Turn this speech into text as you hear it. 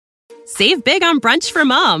Save big on brunch for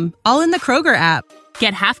mom, all in the Kroger app.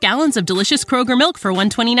 Get half gallons of delicious Kroger milk for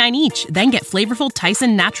 $1.29 each. Then get flavorful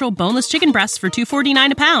Tyson natural boneless chicken breasts for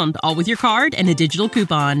 $2.49 a pound, all with your card and a digital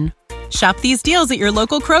coupon. Shop these deals at your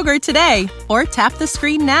local Kroger today, or tap the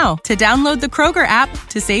screen now to download the Kroger app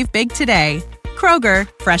to save big today. Kroger,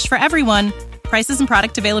 fresh for everyone. Prices and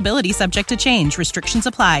product availability subject to change. Restrictions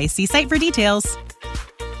apply. See site for details.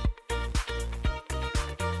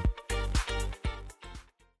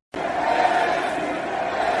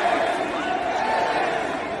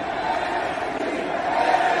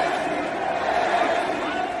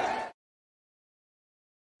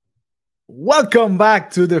 Welcome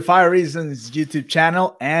back to the Fire Reasons YouTube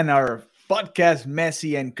channel and our podcast,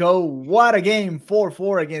 Messi and Co. What a game,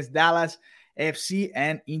 4-4 against Dallas FC,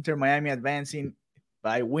 and Inter Miami advancing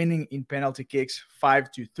by winning in penalty kicks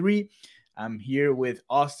 5-3. I'm here with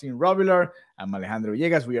Austin Robillard. I'm Alejandro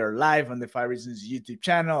Villegas. We are live on the Fire Reasons YouTube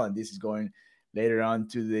channel, and this is going later on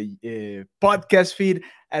to the podcast feed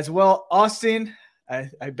as well. Austin,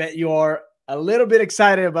 I bet you are a little bit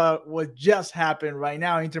excited about what just happened right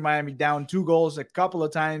now. Inter Miami down 2 goals a couple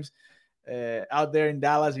of times out there in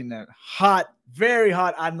Dallas in a hot, very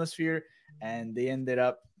hot atmosphere, and they ended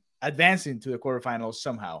up advancing to the quarterfinals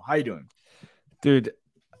somehow. How you doing? Dude,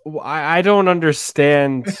 I don't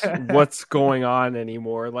understand what's going on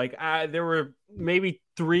anymore. Like, there were maybe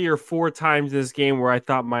 3 or 4 times this game where I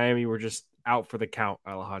thought Miami were just out for the count,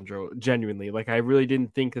 Alejandro, genuinely. Like, I really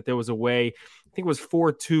didn't think that there was a way. I think it was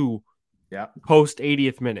 4-2. Yeah. Post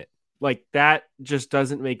 80th minute. Like, that just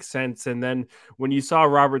doesn't make sense. And then when you saw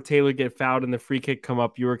Robert Taylor get fouled and the free kick come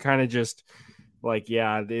up, you were kind of just like,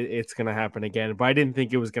 yeah, it's going to happen again. But I didn't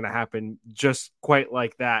think it was going to happen just quite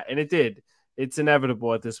like that. And it did. It's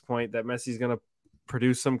inevitable at this point that Messi's going to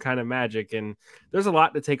produce some kind of magic. And there's a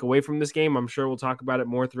lot to take away from this game. I'm sure we'll talk about it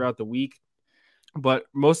more throughout the week. But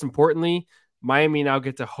most importantly, Miami now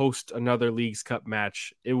get to host another Leagues Cup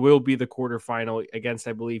match. It will be the quarterfinal against,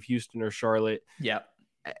 I believe, Houston or Charlotte. Yeah.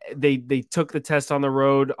 They took the test on the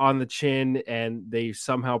road, on the chin, and they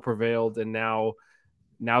somehow prevailed, and now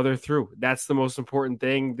they're through. That's the most important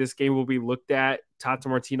thing. This game will be looked at. Tata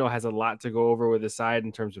Martino has a lot to go over with his side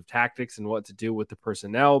in terms of tactics and what to do with the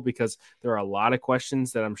personnel, because there are a lot of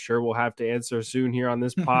questions that I'm sure we'll have to answer soon here on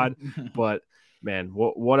this pod. But, man,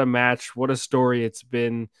 what a match. What a story it's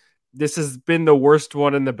been. This has been the worst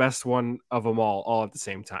one and the best one of them all at the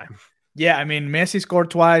same time. Yeah, I mean, Messi scored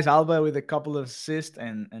twice, Alba with a couple of assists,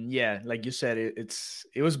 and yeah, like you said,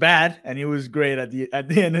 it was bad and it was great at the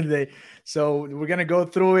end of the day. So we're gonna go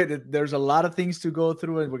through it. There's a lot of things to go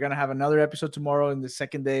through, and we're gonna have another episode tomorrow in the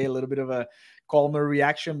second day, a little bit of a calmer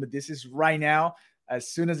reaction. But this is right now, as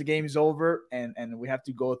soon as the game is over, and we have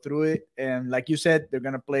to go through it. And like you said, they're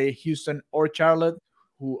gonna play Houston or Charlotte,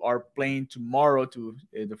 who are playing tomorrow to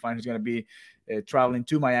the final is going to be traveling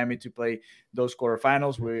to Miami to play those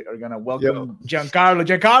quarterfinals. We are going to welcome Giancarlo.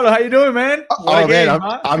 Giancarlo, how you doing, man?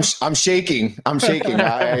 I'm shaking. I'm trying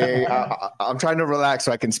to relax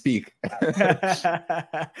so I can speak.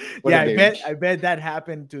 I bet that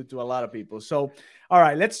happened to a lot of people. So, all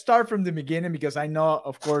right, let's start from the beginning, because I know,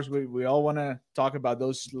 of course, we all want to talk about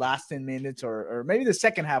those last 10 minutes or maybe the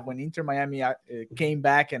second half when Inter Miami came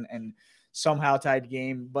back and somehow tied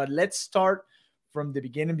game. But let's start from the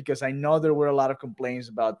beginning, because I know there were a lot of complaints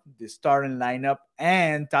about the starting lineup,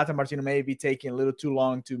 and Tata Martino may be taking a little too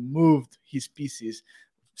long to move his pieces.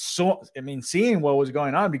 So, I mean, seeing what was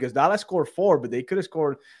going on, because Dallas scored 4, but they could have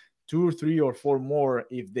scored 2 or 3 or 4 more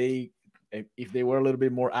if they were a little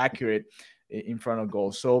bit more accurate in front of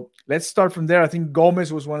goal. So let's start from there. I think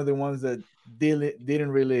Gomez was one of the ones that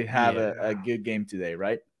didn't really have a good game today,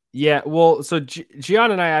 right? Yeah, well, so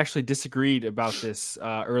Gian and I actually disagreed about this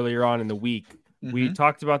earlier on in the week. Mm-hmm. We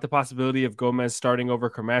talked about the possibility of Gomez starting over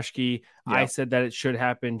Kremeshki. Yeah. I said that it should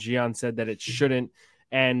happen. Gian said that it shouldn't.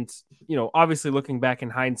 And, obviously looking back in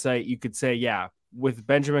hindsight, you could say, yeah, with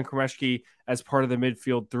Benjamin Kremeshki as part of the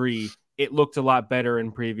midfield 3, it looked a lot better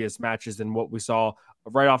in previous matches than what we saw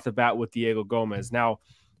right off the bat with Diego Gomez. Now,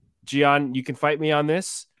 Gian, you can fight me on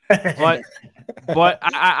this, but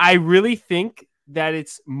I really think that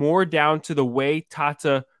it's more down to the way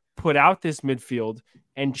Tata put out this midfield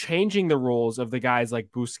and changing the roles of the guys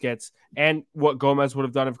like Busquets and what Gomez would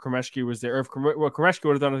have done if Kremeshki was there, or what Kremeshki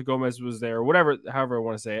would have done if Gomez was there, or whatever, however I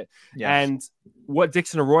want to say it. Yes. And what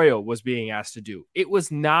Dixon Arroyo was being asked to do. It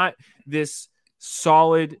was not this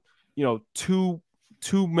solid, two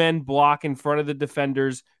men block in front of the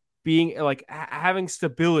defenders, being like having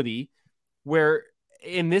stability, where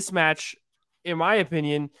in this match, in my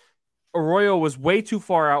opinion, Arroyo was way too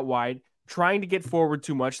far out wide, trying to get forward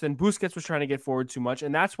too much. Then Busquets was trying to get forward too much.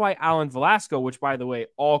 And that's why Alan Velasco, which, by the way,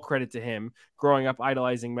 all credit to him, growing up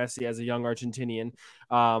idolizing Messi as a young Argentinian,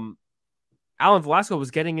 Alan Velasco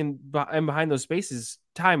was getting in behind those spaces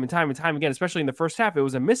time and time again, especially in the first half. It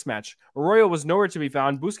was a mismatch. Arroyo was nowhere to be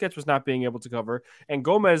found. Busquets was not being able to cover. And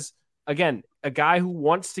Gomez, again, a guy who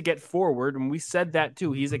wants to get forward, and we said that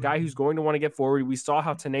too. He's a guy who's going to want to get forward. We saw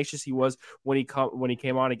how tenacious he was when he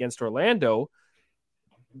came on against Orlando.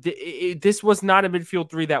 This was not a midfield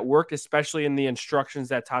three that worked, especially in the instructions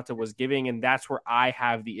that Tata was giving, and that's where I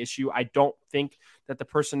have the issue. I don't think that the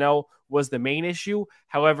personnel was the main issue.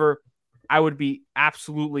 However, I would be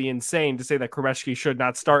absolutely insane to say that Kremeshki should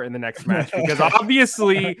not start in the next match, because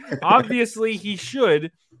obviously he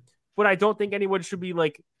should, but I don't think anyone should be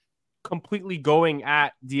like completely going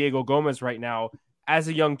at Diego Gomez right now as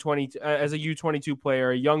a young as a U22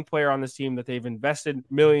 player, a young player on this team that they've invested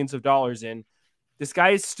millions of dollars in. This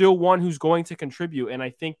guy is still one who's going to contribute. And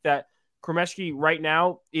I think that Kremeshki right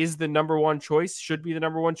now is the number one choice, should be the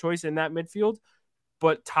number one choice in that midfield.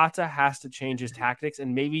 But Tata has to change his tactics,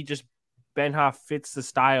 and maybe just Benha fits the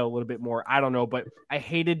style a little bit more. I don't know, but I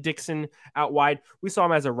hated Dixon out wide. We saw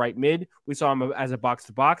him as a right mid. We saw him as a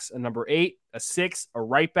box-to-box, a number 8, a 6, a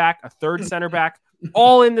right back, a third center back,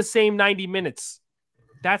 all in the same 90 minutes.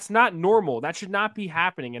 That's not normal. That should not be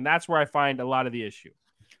happening, and that's where I find a lot of the issue.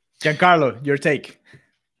 Giancarlo, your take.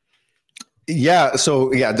 Yeah,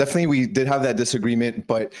 so yeah, definitely we did have that disagreement,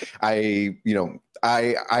 but I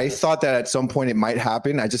thought that at some point it might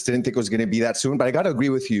happen. I just didn't think it was going to be that soon. But I got to agree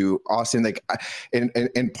with you, Austin. Like,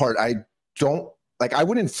 in part, I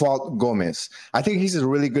wouldn't fault Gomez. I think he's a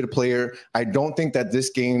really good player. I don't think that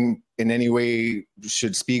this game in any way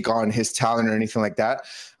should speak on his talent or anything like that.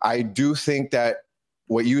 I do think that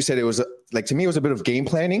what you said, it was like, to me, it was a bit of game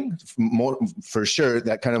planning, more for sure,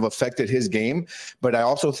 that kind of affected his game. But I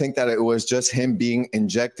also think that it was just him being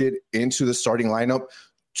injected into the starting lineup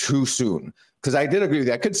too soon. Because I did agree with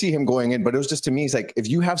you. I could see him going in, but it was just, to me, it's like, if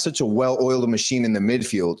you have such a well-oiled machine in the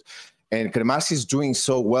midfield and Kremeshki is doing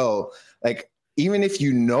so well, like, even if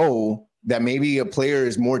you know that maybe a player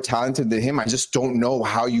is more talented than him, I just don't know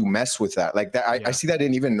how you mess with that. Like that, I see that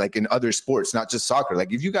in even like in other sports, not just soccer.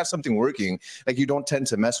 Like if you got something working, like you don't tend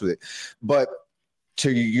to mess with it. But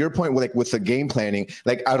to your point, like with the game planning,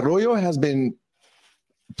 like Arroyo has been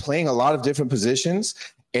playing a lot of different positions.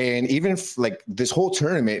 And even like this whole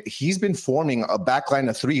tournament, he's been forming a back line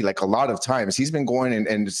of 3, like a lot of times. He's been going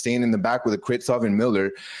and staying in the back with Kritsov and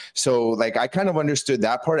Miller. So like I kind of understood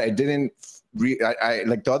that part. I didn't I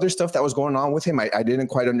like the other stuff that was going on with him. I didn't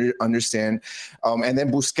quite understand. And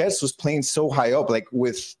then Busquets was playing so high up, like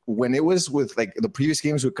when it was with like the previous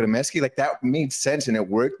games with Kremeshki, like that made sense and it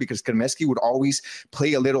worked because Kremeshki would always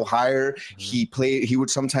play a little higher. Mm-hmm. He would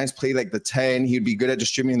sometimes play like the 10. He'd be good at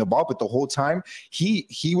distributing the ball, but the whole time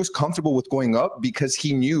he was comfortable with going up because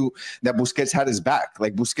he knew that Busquets had his back.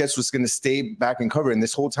 Like Busquets was going to stay back and cover. And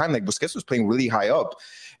this whole time, like Busquets was playing really high up.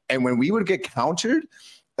 And when we would get countered,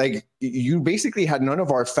 like you basically had none of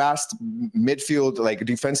our fast midfield, like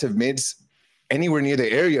defensive mids anywhere near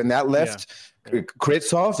the area. And that left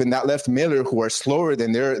Kritsov and that left Miller, who are slower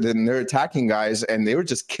than their attacking guys. And they would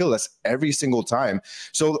just kill us every single time.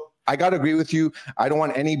 So I got to agree with you. I don't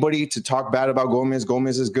want anybody to talk bad about Gomez.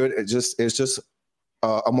 Gomez is good. It's just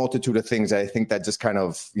a multitude of things. I think that just kind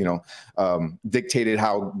of, dictated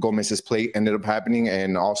how Gomez's play ended up happening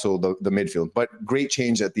and also the midfield. But great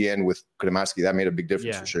change at the end with Kremeshki. That made a big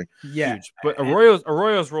difference for sure. Yeah. Huge. But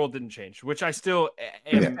Arroyo's role didn't change, which I still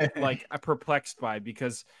am perplexed by,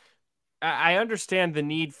 because I understand the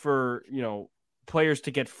need for, players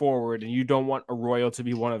to get forward, and you don't want Arroyo to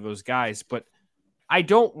be one of those guys, but I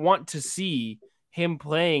don't want to see him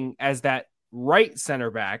playing as that right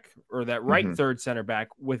center back or that right third center back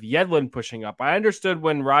with Yedlin pushing up. I understood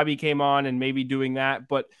when Robbie came on and maybe doing that,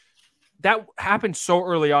 but that happened so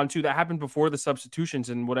early on too. That happened before the substitutions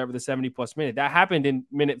and whatever the 70 plus minute. That happened in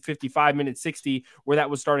minute 55, minute 60, where that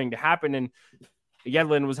was starting to happen. And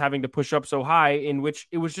Yedlin was having to push up so high, in which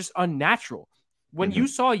it was just unnatural. When you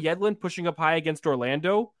saw Yedlin pushing up high against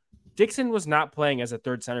Orlando, Dixon was not playing as a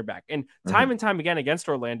third center back. And time again against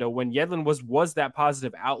Orlando, when Yedlin was that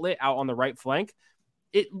positive outlet out on the right flank,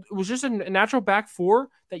 it was just a natural back four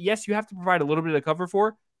that, yes, you have to provide a little bit of cover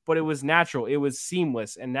for, but it was natural. It was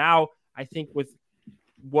seamless. And now I think with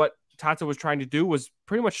what Tata was trying to do was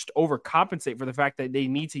pretty much just overcompensate for the fact that they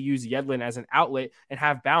need to use Yedlin as an outlet and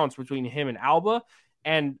have balance between him and Alba.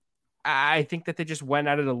 And I think that they just went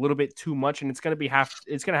at it a little bit too much, and it's going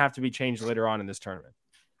to have to be changed later on in this tournament.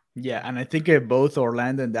 Yeah, and I think both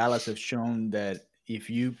Orlando and Dallas have shown that if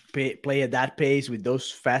you play at that pace with those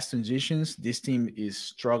fast transitions, this team is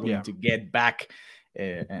struggling to get back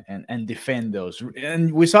and defend those.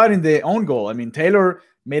 And we saw it in the own goal. I mean, Taylor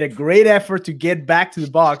made a great effort to get back to the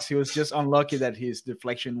box. He was just unlucky that his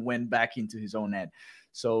deflection went back into his own net.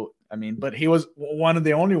 So, I mean, but he was one of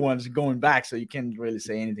the only ones going back, so you can't really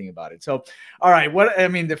say anything about it. So, all right,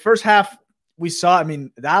 the first half we saw, I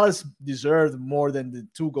mean, Dallas deserved more than the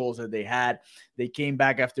 2 goals that they had. They came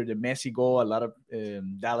back after the Messi goal. A lot of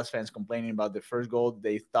Dallas fans complaining about the first goal.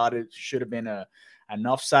 They thought it should have been an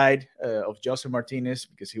offside of Joseph Martinez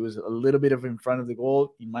because he was a little bit in front of the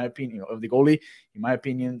goal, in my opinion, of the goalie. In my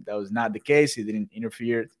opinion, that was not the case. He didn't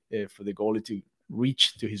interfere for the goalie to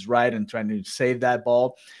reach to his right and trying to save that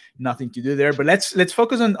ball. Nothing to do there. But let's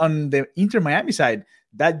focus on the Inter Miami side.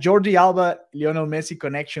 That Jordi Alba, Lionel Messi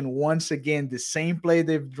connection, once again, the same play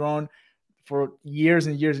they've drawn for years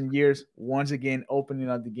and years and years, once again opening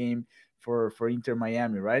up the game for Inter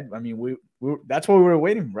Miami, right? I mean, we that's what we were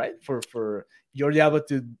waiting, right? For Jordi Alba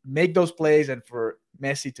to make those plays and for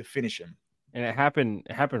Messi to finish him. And it happened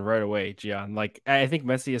right away, Gian. Like, I think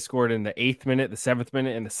Messi has scored in the 8th minute, the 7th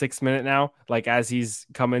minute, and the 6th minute now. Like, as he's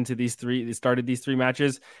come into started these 3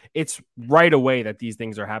 matches, it's right away that these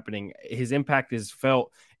things are happening. His impact is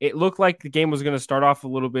felt. It looked like the game was going to start off a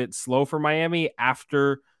little bit slow for Miami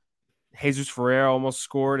after Jesus Ferreira almost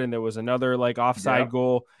scored, and there was another like offside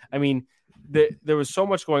goal. I mean, there was so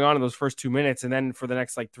much going on in those first 2 minutes, and then for the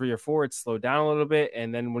next like 3 or 4, it slowed down a little bit.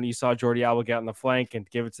 And then when you saw Jordi Alba get on the flank and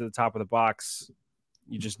give it to the top of the box,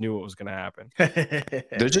 you just knew what was going to happen.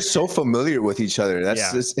 They're just so familiar with each other.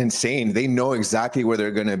 That's just insane. They know exactly where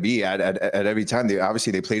they're going to be at every time.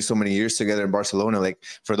 They played so many years together in Barcelona. Like,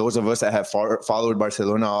 for those of us that have followed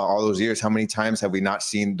Barcelona all those years, how many times have we not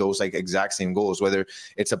seen those like exact same goals? Whether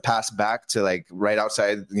it's a pass back to like right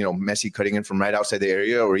outside, Messi cutting in from right outside the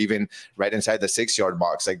area, or even right inside the 6-yard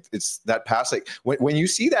box. Like, it's that pass. Like when you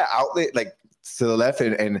see that outlet, like to the left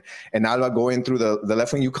and Alba going through the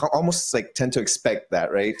left wing, you almost like tend to expect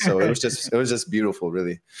that, right? So it was just beautiful,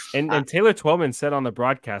 really. And Taylor Twellman said on the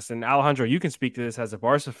broadcast, and Alejandro, you can speak to this as a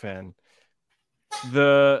Barca fan.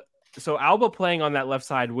 So Alba playing on that left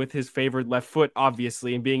side with his favored left foot,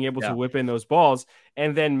 obviously, and being able to whip in those balls,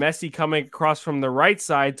 and then Messi coming across from the right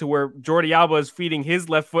side to where Jordi Alba is feeding his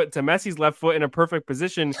left foot to Messi's left foot in a perfect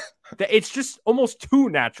position. That it's just almost too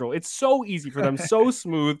natural. It's so easy for them, so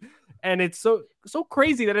smooth. And it's so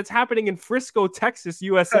crazy that it's happening in Frisco, Texas,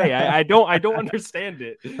 USA. I don't understand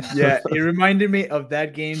it. Yeah, it reminded me of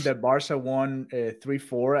that game that Barca won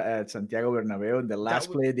 3-4 at Santiago Bernabeu in the last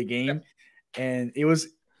play of the game. And it was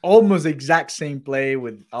almost the exact same play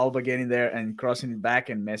with Alba getting there and crossing it back,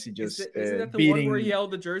 and Messi just isn't that the beating. One where he held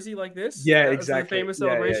the jersey like this? Yeah, that exactly. Was the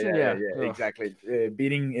famous celebration. Yeah, exactly.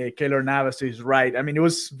 Beating Keylor Navas to his right. I mean, it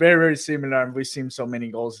was very, very similar, and we've seen so many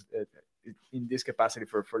goals in this capacity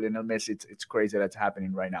for Lionel Messi. It's crazy that's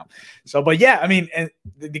happening right now. So, but yeah, I mean, and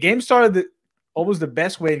the game started almost the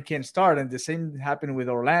best way it can start, and the same happened with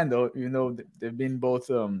Orlando. They've been both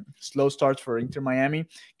slow starts for Inter Miami.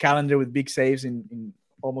 Calendar with big saves in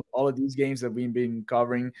almost all of these games that we've been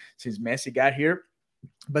covering since Messi got here.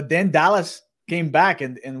 But then Dallas came back,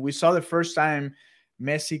 and we saw the first time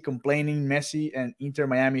Messi complaining, Messi and Inter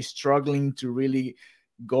Miami struggling to really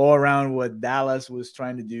go around what Dallas was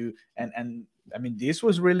trying to do. And I mean, this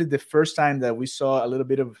was really the first time that we saw a little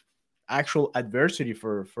bit of actual adversity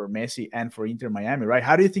for Messi and for Inter Miami, right?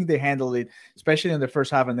 How do you think they handled it, especially in the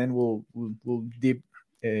first half? And then we'll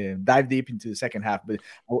dive deep into the second half. But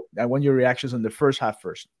I want your reactions on the first half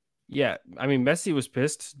first. Yeah, I mean, Messi was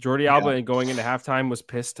pissed. Jordi Alba going into halftime was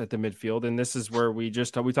pissed at the midfield, and this is where we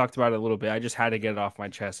talked about it a little bit. I just had to get it off my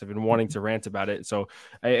chest. I've been wanting to rant about it, so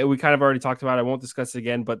we kind of already talked about it. I won't discuss it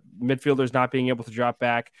again, but midfielders not being able to drop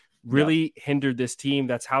back really hindered this team.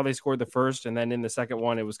 That's how they scored the first, and then in the second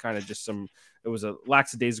one, it was kind of just it was a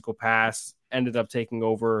lackadaisical pass, ended up taking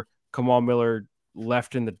over. Kamal Miller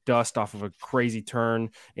left in the dust off of a crazy turn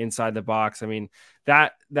inside the box. I mean,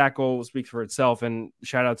 that goal speaks for itself, and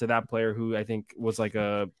shout out to that player who I think was like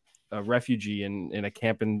a refugee in a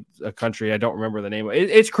camp in a country. I don't remember the name of it.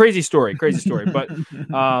 It's crazy story. But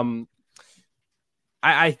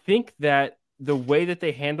I think that the way that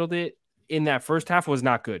they handled it in that first half was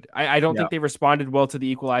not good. I don't think they responded well to the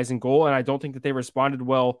equalizing goal, and I don't think that they responded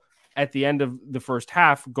well at the end of the first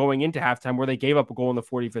half going into halftime where they gave up a goal in the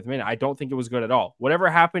 45th minute. I don't think it was good at all. Whatever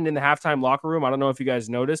happened in the halftime locker room, I don't know if you guys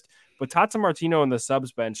noticed, but Tata Martino and the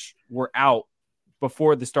subs bench were out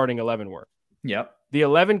before the starting 11 were. Yep. The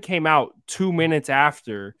 11 came out 2 minutes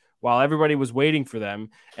after while everybody was waiting for them.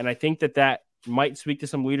 And I think that might speak to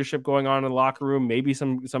some leadership going on in the locker room, maybe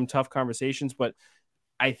some tough conversations, but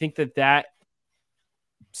I think that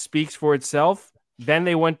speaks for itself. Then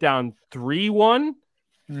they went down 3-1,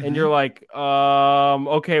 and you're like,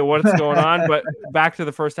 okay, what's going on? But back to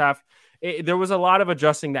the first half, there was a lot of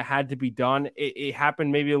adjusting that had to be done. It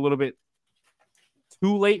happened maybe a little bit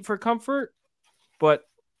too late for comfort, but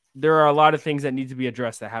there are a lot of things that need to be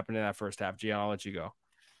addressed that happened in that first half. Gian, I'll let you go.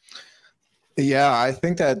 Yeah, I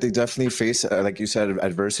think that they definitely face, like you said,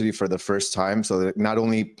 adversity for the first time. So they're not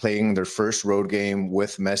only playing their first road game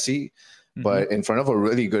with Messi, but in front of a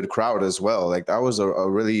really good crowd as well. Like that was a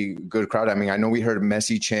really good crowd. I mean, I know we heard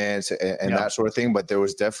Messi chants and that sort of thing, but there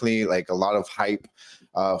was definitely like a lot of hype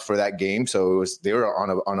for that game. So they were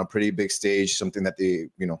on a pretty big stage, something that they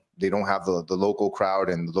don't have the local crowd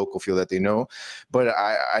and the local feel that they know. But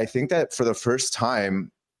I think that for the first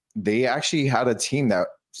time, they actually had a team that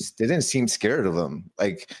didn't seem scared of them.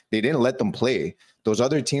 Like they didn't let them play. Those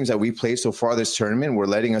other teams that we played so far this tournament were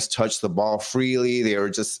letting us touch the ball freely. They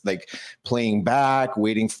were just like playing back,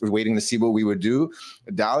 waiting to see what we would do.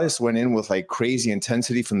 Dallas went in with like crazy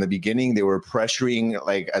intensity from the beginning. They were pressuring,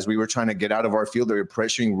 like as we were trying to get out of our field, they were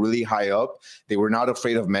pressuring really high up. They were not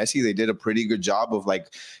afraid of Messi. They did a pretty good job of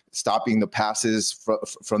like stopping the passes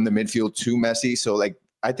from the midfield to Messi. So like,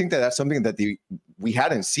 I think that that's something that we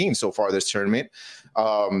hadn't seen so far this tournament.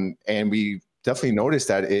 And we definitely noticed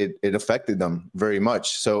that it affected them very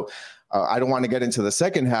much. So I don't want to get into the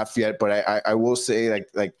second half yet, but I will say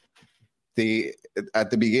like they,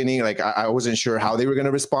 at the beginning, like I wasn't sure how they were going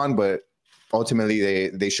to respond, but ultimately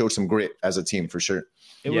they showed some grit as a team for sure.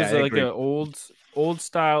 It was like an old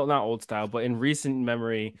style, not old style, but in recent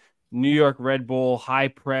memory, New York Red Bull high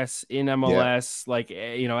press in MLS,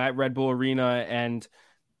 at Red Bull Arena. And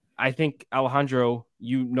I think, Alejandro,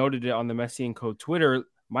 you noted it on the Messi & Co. Twitter,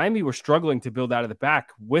 Miami were struggling to build out of the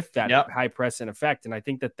back with that high press in effect. And I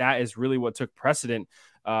think that is really what took precedent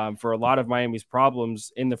for a lot of Miami's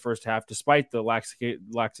problems in the first half, despite the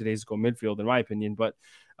lackadaisical midfield, in my opinion. But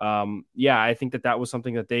I think that was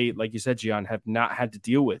something that they, like you said, Gian, have not had to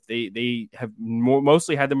deal with. They have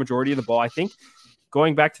mostly had the majority of the ball. I think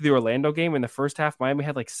going back to the Orlando game in the first half, Miami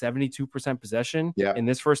had like 72% possession. Yeah. In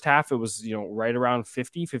this first half, it was, right around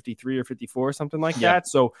 50, 53 or 54, something like that.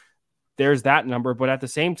 So there's that number. But at the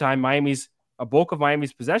same time, a bulk of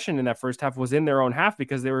Miami's possession in that first half was in their own half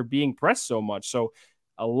because they were being pressed so much. So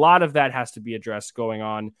a lot of that has to be addressed going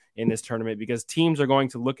on in this tournament, because teams are going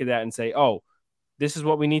to look at that and say, oh, this is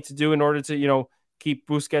what we need to do in order to, keep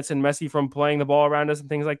Busquets and Messi from playing the ball around us and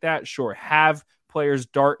things like that. Sure. Have players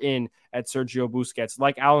dart in at Sergio Busquets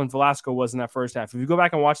like Alan Velasco was in that first half. If you go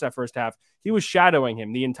back and watch that first half, he was shadowing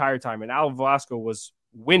him the entire time, and Alan Velasco was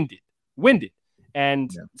winded,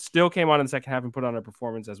 and still came on in the second half and put on a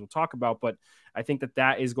performance, as we'll talk about. But I think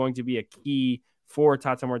that is going to be a key for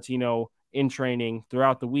Tata Martino in training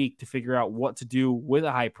throughout the week to figure out what to do with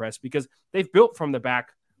a high press, because they've built from the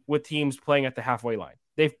back with teams playing at the halfway line.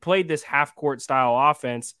 They've played this half-court style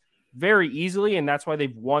offense very easily, and that's why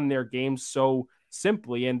they've won their games so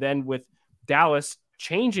simply. And then with Dallas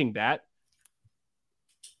changing that,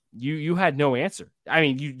 you had no answer. I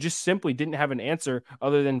mean, you just simply didn't have an answer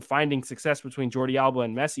other than finding success between Jordi Alba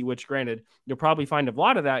and Messi, which, granted, you'll probably find a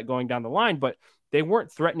lot of that going down the line, but they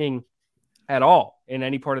weren't threatening at all in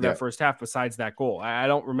any part of that first half besides that goal. I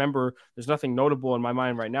don't remember. There's nothing notable in my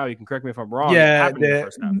mind right now. You can correct me if I'm wrong. Yeah,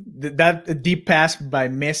 that deep pass by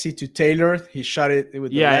Messi to Taylor, he shot it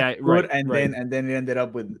with the left foot, and then it ended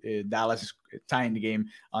up with Dallas tying the game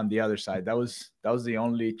on the other side. That was the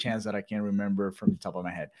only chance that I can remember from the top of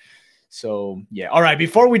my head. So yeah, all right.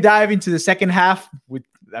 Before we dive into the second half,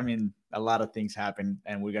 a lot of things happened,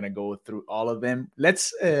 and we're gonna go through all of them.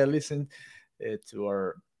 Let's listen to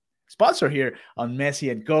our sponsor here on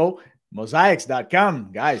Messi & Co. Mosaics.com.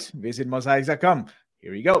 Guys, visit mosaics.com.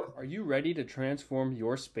 Here we go. Are you ready to transform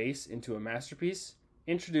your space into a masterpiece?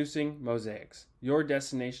 Introducing Mosaics, your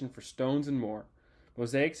destination for stones and more.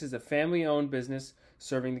 Mosaics is a family-owned business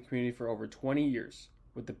serving the community for over 20 years.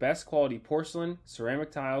 With the best quality porcelain, ceramic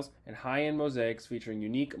tiles, and high-end mosaics featuring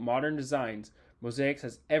unique modern designs, Mosaics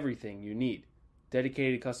has everything you need.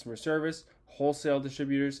 Dedicated customer service, wholesale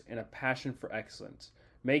distributors, and a passion for excellence.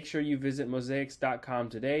 Make sure you visit mosaics.com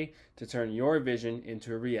today to turn your vision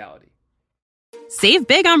into a reality. Save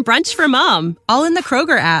big on brunch for mom, all in the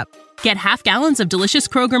Kroger app. Get half gallons of delicious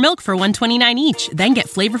Kroger milk for $1.29 each. Then get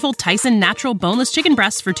flavorful Tyson natural boneless chicken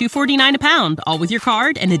breasts for $2.49 a pound, all with your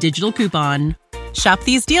card and a digital coupon. Shop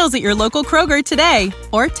these deals at your local Kroger today,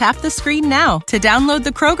 or tap the screen now to download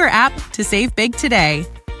the Kroger app to save big today.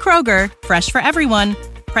 Kroger, fresh for everyone.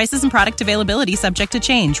 Prices and product availability subject to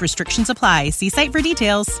change. Restrictions apply. See site for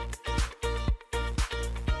details.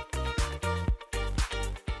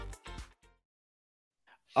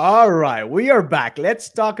 All right, we are back. Let's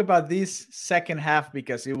talk about this second half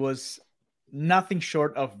because it was nothing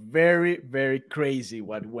short of very, very crazy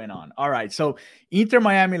what went on. All right, so Inter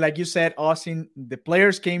Miami, like you said, Austin, the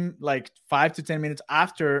players came like 5 to 10 minutes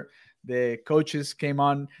after the coaches came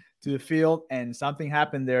on to the field and something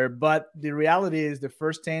happened there. But the reality is the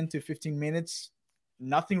first 10 to 15 minutes,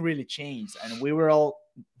 nothing really changed. And we were all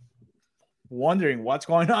wondering what's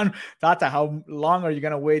going on. Tata, how long are you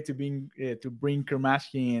gonna wait to bring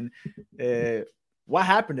Kermashki in? What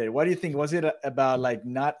happened there? What do you think? Was it about like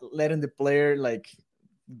not letting the player like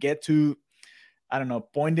get to, I don't know,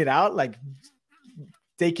 point it out? Like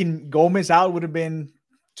taking Gomez out would have been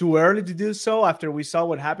too early to do so after we saw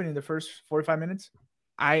what happened in the first 45 minutes?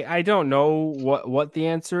 I don't know what the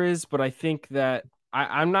answer is, but I think that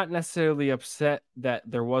I'm not necessarily upset that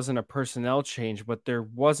there wasn't a personnel change, but there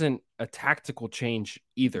wasn't a tactical change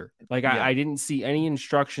either. Like I didn't see any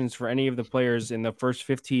instructions for any of the players in the first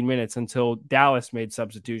 15 minutes until Dallas made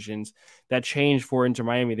substitutions that changed for Inter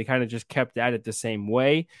Miami. They kind of just kept at it the same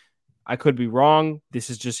way. I could be wrong. This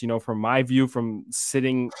is just, from my view from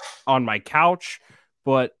sitting on my couch,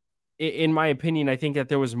 but in my opinion, I think that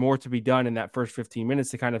there was more to be done in that first 15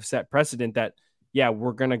 minutes to kind of set precedent that, yeah,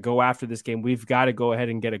 we're going to go after this game. We've got to go ahead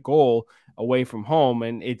and get a goal away from home.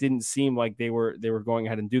 And it didn't seem like they were going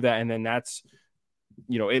ahead and do that. And then that's,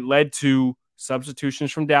 it led to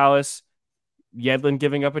substitutions from Dallas, Yedlin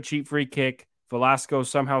giving up a cheap free kick, Velasco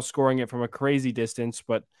somehow scoring it from a crazy distance,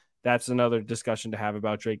 but that's another discussion to have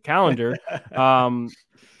about Drake Callender. But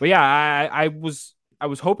yeah, I was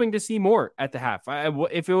hoping to see more at the half.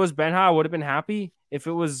 If it was Benha, I would have been happy. If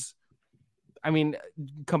it was,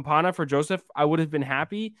 Campana for Joseph, I would have been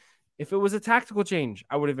happy. If it was a tactical change,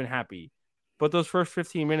 I would have been happy. But those first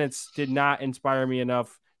 15 minutes did not inspire me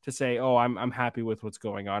enough to say, "Oh, I'm happy with what's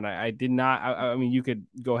going on." I did not. I mean, you could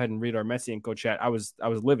go ahead and read our Messi and Co chat. I was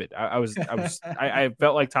livid. I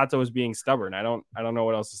felt like Tato was being stubborn. I don't know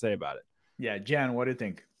what else to say about it. Yeah, Jan, what do you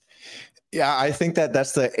think? Yeah, I think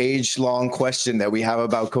that's the age-long question that we have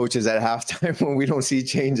about coaches at halftime when we don't see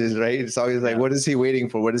changes, right? It's always like, what is he waiting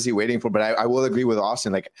for? What is he waiting for? But I will agree with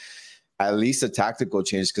Austin, like at least a tactical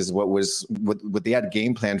change, because what they had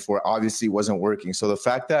game plan for obviously wasn't working. So the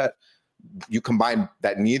fact that you combine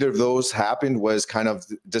that neither of those happened was kind of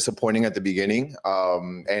disappointing at the beginning.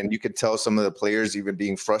 And you could tell some of the players even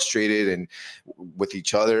being frustrated and with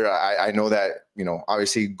each other. I know that,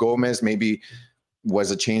 obviously Gomez maybe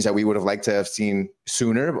was a change that we would have liked to have seen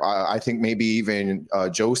sooner. I think maybe even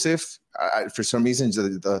Joseph, for some reason,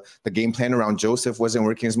 the game plan around Joseph wasn't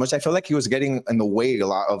working as much. I felt like he was getting in the way a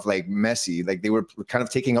lot of like Messi. Like they were kind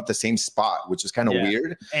of taking up the same spot, which is kind of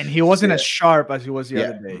weird. And he wasn't as sharp as he was the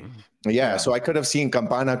other day. Yeah, so I could have seen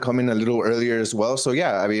Campana come in a little earlier as well. So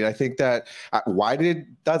yeah, I mean, I think that why did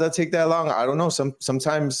that take that long? I don't know.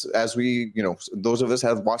 Sometimes as we, those of us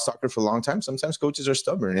have watched soccer for a long time, sometimes coaches are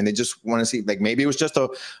stubborn and they just want to see, like maybe it was just a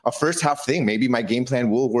first half thing. Maybe my game plan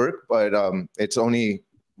will work, but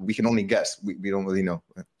we can only guess. We don't really know.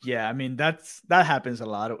 Yeah, I mean that happens a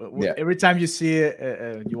lot. Every time you see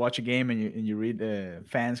you watch a game and you read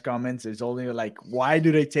fans' comments, it's only like, why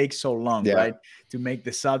do they take so long, right, to make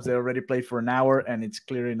the subs? They already played for an hour and it's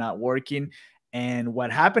clearly not working. And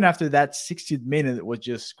what happened after that 60th minute was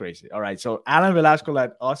just crazy. All right, so Alan Velasco,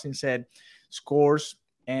 like Austin said, scores.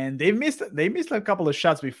 And they missed a couple of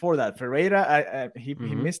shots before that. Ferreira, he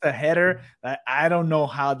missed a header. I don't know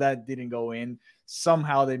how that didn't go in.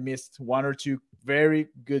 Somehow they missed one or two very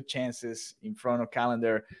good chances in front of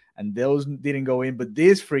Callender, and those didn't go in. But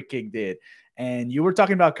this free kick did. And you were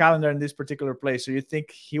talking about Callender in this particular play. So you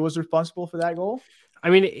think he was responsible for that goal? I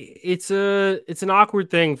mean, it's an awkward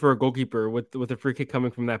thing for a goalkeeper with a free kick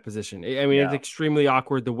coming from that position. I mean, it's extremely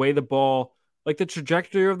awkward. The way the ball, like the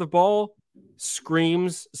trajectory of the ball,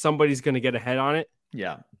 screams somebody's going to get a head on it.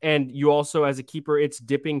 Yeah. And you also, as a keeper, it's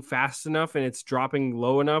dipping fast enough and it's dropping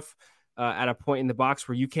low enough at a point in the box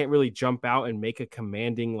where you can't really jump out and make a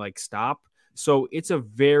commanding like stop. So it's a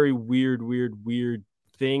very weird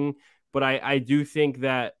thing. But I do think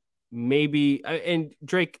that maybe, and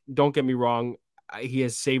Drake, don't get me wrong, he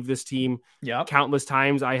has saved this team countless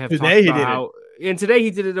times. I have today talked about how, and today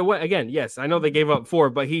he did it again. Yes, I know they gave up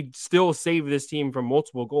 4, but he still saved this team from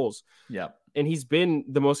multiple goals. Yeah. And he's been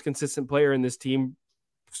the most consistent player in this team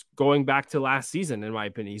going back to last season, in my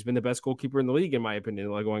opinion. He's been the best goalkeeper in the league, in my opinion,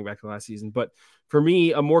 going back to last season. But for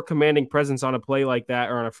me, a more commanding presence on a play like that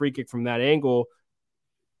or on a free kick from that angle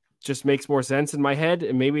just makes more sense in my head.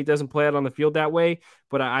 And maybe it doesn't play out on the field that way,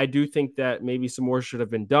 but I do think that maybe some more should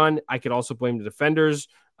have been done. I could also blame the defenders.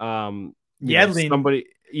 Yedlin,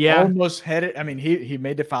 almost headed. I mean, he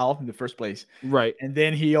made the foul in the first place, right? And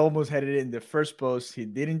then he almost had it in the first post. He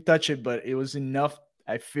didn't touch it, but it was enough.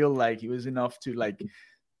 I feel like it was enough to like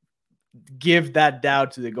give that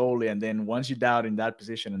doubt to the goalie. And then once you doubt in that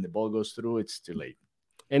position and the ball goes through, it's too late.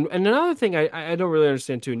 And another thing I don't really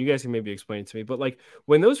understand too, and you guys can maybe explain it to me, but like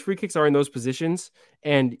when those free kicks are in those positions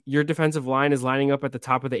and your defensive line is lining up at the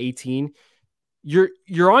top of the 18,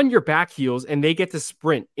 you're on your back heels and they get to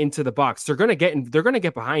sprint into the box. They're gonna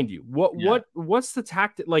get behind you. What's the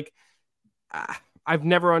tactic? Like, I've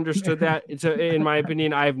never understood that. In my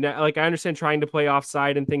opinion, I understand trying to play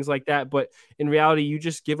offside and things like that, but in reality, you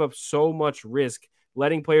just give up so much risk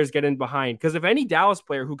letting players get in behind. Because if any Dallas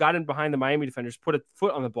player who got in behind the Miami defenders put a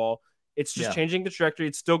foot on the ball, it's just changing the trajectory.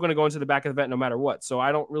 It's still going to go into the back of the net no matter what. So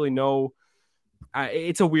I don't really know.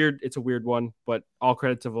 It's a weird one, but all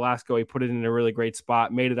credit to Velasco. He put it in a really great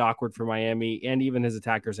spot, made it awkward for Miami and even his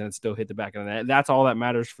attackers, and it still hit the back of the net. That's all that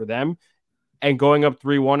matters for them. And going up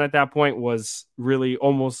 3-1 at that point was really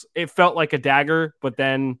almost, it felt like a dagger, but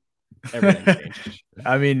then everything changed.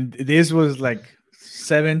 I mean, this was like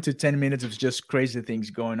 7 to 10 minutes of just crazy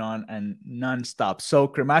things going on and nonstop. So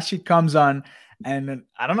Cremaschi comes on, and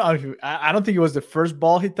I don't know I don't think it was the first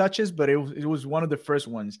ball he touches, but it was one of the first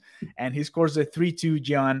ones, and he scores a 3-2,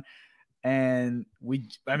 John. And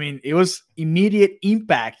it was immediate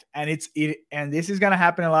impact, and and this is gonna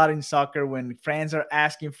happen a lot in soccer when fans are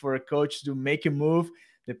asking for a coach to make a move.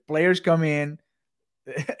 The players come in,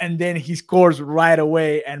 and then he scores right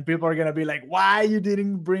away, and people are gonna be like, "Why you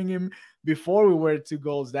didn't bring him before we were 2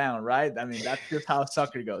 goals down?" Right? I mean, that's just how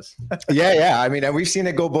soccer goes. Yeah. I mean, and we've seen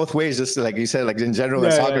it go both ways, just like you said, like in general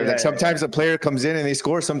in soccer. Sometimes a player comes in and they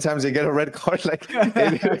score, sometimes they get a red card. Like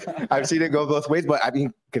I've seen it go both ways, but I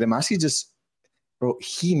mean, Cremaschi just, bro,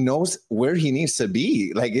 he knows where he needs to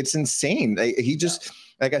be. Like, it's insane. Like, he just.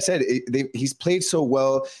 Like I said, he's played so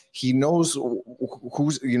well. He knows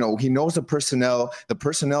he knows the personnel. The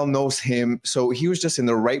personnel knows him. So he was just in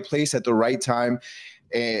the right place at the right time.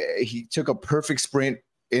 He took a perfect sprint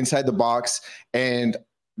inside the box. And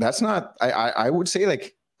that's not, I would say,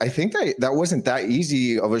 like, I think that wasn't that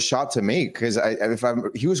easy of a shot to make, because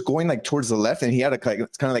he was going like towards the left and he had to kind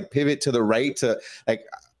of like pivot to the right to like,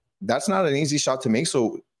 that's not an easy shot to make.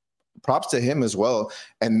 So props to him as well.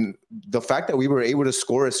 And the fact that we were able to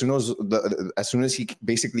score as soon as he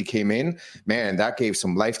basically came in, man, that gave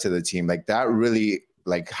some life to the team. Like, that really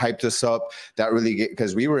like hyped us up. That really,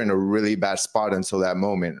 because we were in a really bad spot until that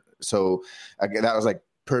moment. So that was like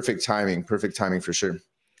perfect timing for sure.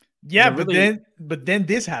 Yeah, but then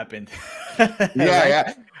this happened.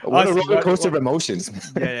 Yeah. What a roller coaster of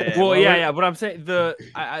emotions. Yeah. Well, yeah. But I'm saying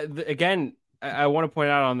again, I want to point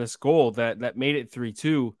out on this goal that made it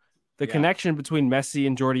 3-2. The connection between Messi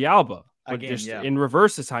and Jordi Alba, but again, in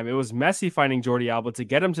reverse this time, it was Messi finding Jordi Alba to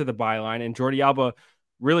get him to the byline, and Jordi Alba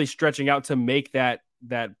really stretching out to make that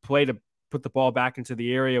play to put the ball back into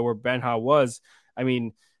the area where Benha was. I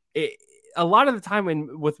mean, a lot of the time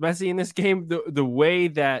with Messi in this game, the way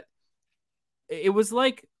that it was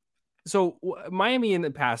like, so Miami in the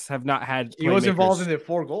past have not had. He was involved in the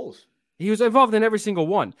 4 goals. He was involved in every single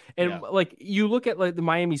one. And like, you look at like the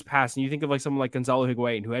Miami's pass and you think of like someone like Gonzalo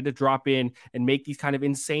Higuain, who had to drop in and make these kind of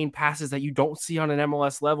insane passes that you don't see on an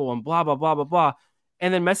MLS level and blah, blah, blah, blah, blah.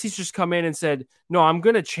 And then Messi's just come in and said, no, I'm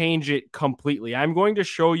going to change it completely. I'm going to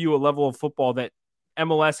show you a level of football that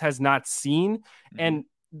MLS has not seen. Mm-hmm. And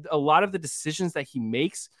a lot of the decisions that he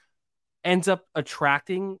makes ends up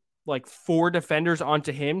attracting like 4 defenders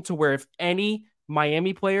onto him, to where if any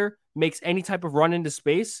Miami player makes any type of run into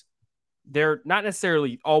space, they're not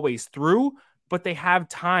necessarily always through, but they have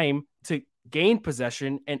time to gain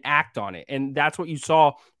possession and act on it. And that's what you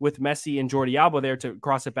saw with Messi and Jordi Alba there to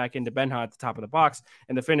cross it back into Benha at the top of the box.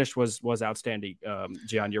 And the finish was outstanding.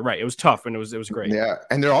 Gian, you're right. It was tough and it was great. Yeah.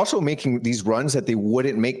 And they're also making these runs that they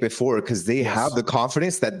wouldn't make before, because they have the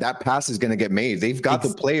confidence that pass is going to get made. They've got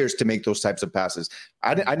the players to make those types of passes.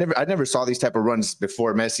 I never saw these type of runs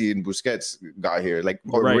before Messi and Busquets got here,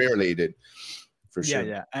 rarely did. For sure.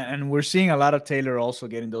 Yeah. And we're seeing a lot of Taylor also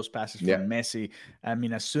getting those passes from Messi. I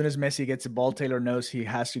mean, as soon as Messi gets the ball, Taylor knows he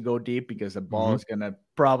has to go deep, because the ball is going to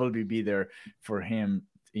probably be there for him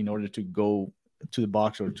in order to go to the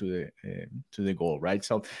box or to the goal, right?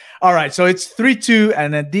 So, all right. So it's 3-2.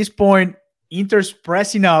 And at this point, Inter's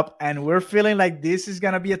pressing up, and we're feeling like this is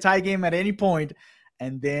going to be a tie game at any point.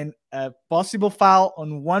 And then a possible foul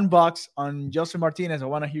on one box on Jose Martinez. I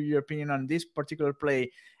want to hear your opinion on this particular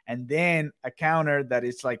play. and then a counter that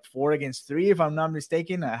is like 4-3, if I'm not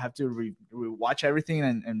mistaken. I have to watch everything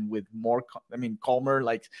and with more, calmer,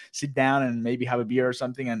 like sit down and maybe have a beer or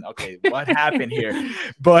something. And okay, what happened here?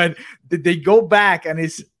 But they go back, and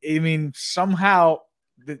somehow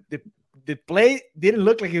the play didn't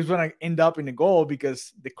look like he was going to end up in a goal,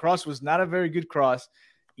 because the cross was not a very good cross.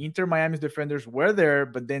 Inter Miami's defenders were there,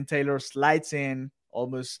 but then Taylor slides in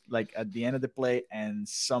almost like at the end of the play, and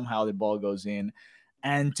somehow the ball goes in.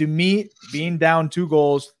 And to me, being down 2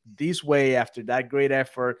 goals this way after that great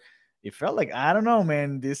effort, it felt like, I don't know,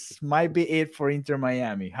 man, this might be it for Inter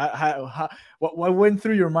Miami. What went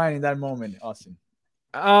through your mind in that moment, Austin?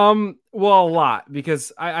 Well, a lot,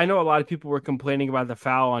 because I know a lot of people were complaining about the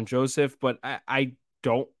foul on Joseph, but I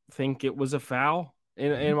don't think it was a foul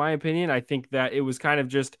in my opinion. I think that it was kind of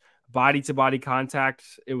just body to body contact.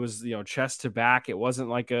 It was, chest to back. It wasn't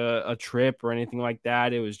like a trip or anything like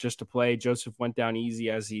that. It was just a play. Joseph went down easy,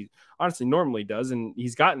 as he honestly normally does, and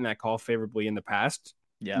he's gotten that call favorably in the past.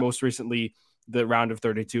 Yeah. Most recently, the round of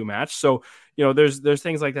 32 match. So, there's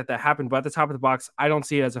things like that happen. But at the top of the box, I don't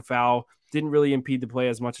see it as a foul. Didn't really impede the play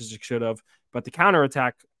as much as it should have. But the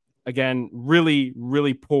counterattack, again, really,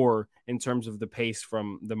 really poor in terms of the pace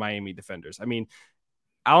from the Miami defenders.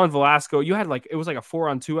 Alan Velasco, it was like a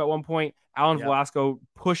 4-on-2 at one point. Alan Velasco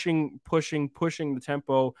pushing the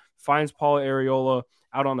tempo, finds Paul Areola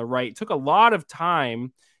out on the right. Took a lot of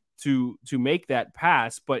time to make that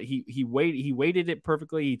pass, but he waited it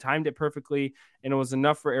perfectly. He timed it perfectly, and it was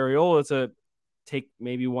enough for Areola to take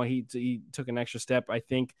maybe one. He took an extra step, I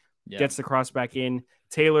think. Gets the cross back in.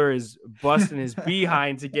 Taylor is busting his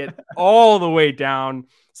behind to get all the way down,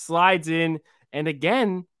 slides in, and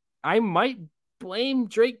again, I might blame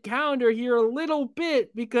Drake Callender here a little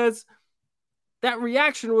bit, because that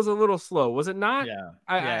reaction was a little slow, was it not?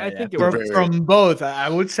 I think it was from both. I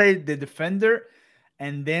would say the defender,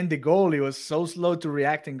 and then the goalie was so slow to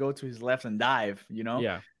react and go to his left and dive.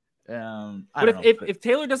 But if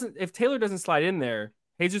Taylor doesn't slide in there,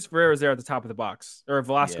 Jesus Ferreira is there at the top of the box, or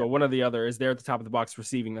Velasco, one or the other, is there at the top of the box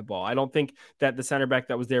receiving the ball. I don't think that the center back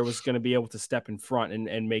that was there was going to be able to step in front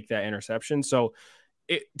and make that interception. So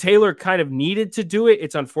Taylor kind of needed to do it.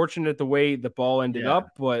 It's unfortunate the way the ball ended up,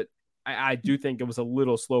 but I do think it was a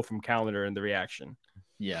little slow from Callender in the reaction.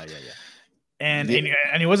 Yeah. And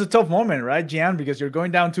it was a tough moment, right, Gian? Because you're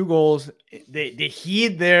going down 2 goals. The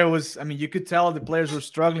heat there was, you could tell the players were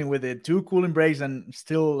struggling with it. 2 cooling breaks, and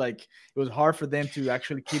still, like, it was hard for them to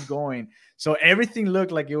actually keep going. So everything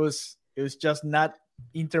looked like it was just not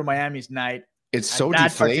Inter Miami's night. It's so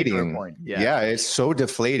deflating. Yeah, it's so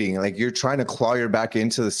deflating. Like, you're trying to claw your back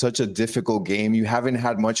into such a difficult game. You haven't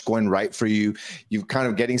had much going right for you. You're kind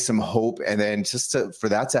of getting some hope, and then for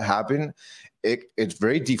that to happen, it's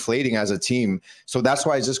very deflating as a team. So that's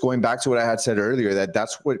why, just going back to what I had said earlier,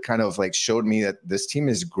 that's what kind of like showed me that this team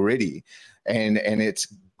is gritty, and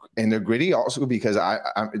they're gritty also because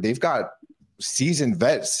they've got seasoned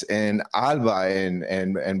vets and Alba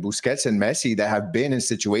and Busquets and Messi that have been in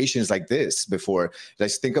situations like this before.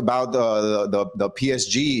 Just think about the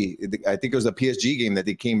PSG. I think it was the PSG game that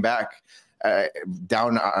they came back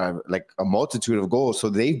down like a multitude of goals. So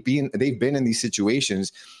they've been in these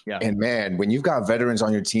situations. Yeah. And man, when you've got veterans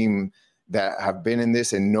on your team that have been in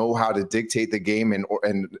this and know how to dictate the game and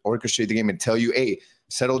orchestrate the game and tell you, hey,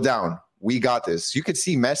 settle down, we got this. You could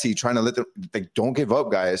see Messi trying to let them, like, don't give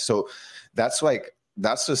up, guys. So that's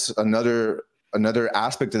just another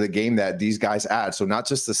aspect of the game that these guys add. So not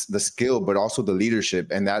just the skill, but also the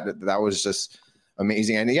leadership. And that was just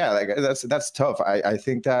amazing. And yeah, like that's tough. I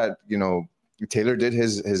think that, Taylor did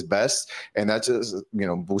his best, and that just,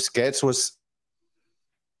 Busquets was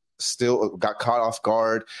still got caught off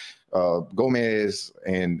guard. Gomez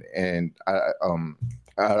and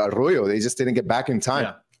Arroyo, they just didn't get back in time.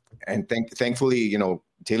 Yeah. And thankfully,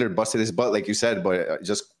 Taylor busted his butt, like you said, but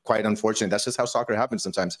just quite unfortunate. That's just how soccer happens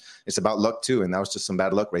sometimes. It's about luck too, and that was just some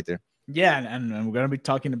bad luck right there. Yeah, and we're going to be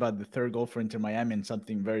talking about the third goal for Inter Miami, and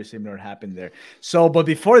something very similar happened there. So, but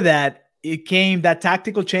before that, it came, that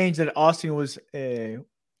tactical change that Austin was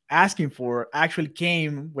asking for actually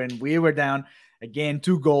came when we were down, again,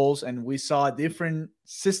 2 goals, and we saw a different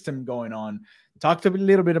system going on. Talked a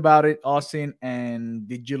little bit about it, Austin, and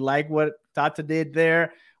did you like what Tata did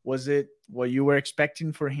there? Was it what you were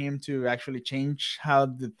expecting for him to actually change how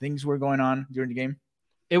the things were going on during the game?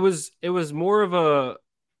 It was more of a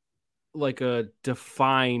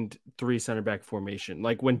defined 3 center back formation.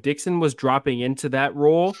 Like when Dixon was dropping into that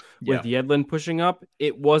role with Yedlin pushing up,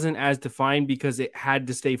 it wasn't as defined because it had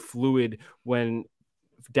to stay fluid when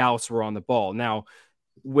Dallas were on the ball. Now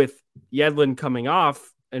with Yedlin coming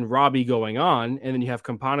off, and Robbie going on, and then you have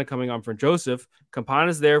Campana coming on for Joseph.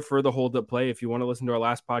 Campana's there for the hold-up play. If you want to listen to our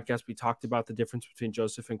last podcast, we talked about the difference between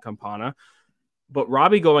Joseph and Campana. But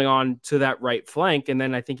Robbie going on to that right flank, and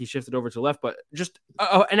then I think he shifted over to left. But just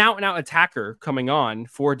an out-and-out attacker coming on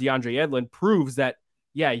for DeAndre Yedlin proves that,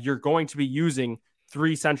 yeah, you're going to be using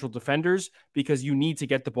 3 central defenders because you need to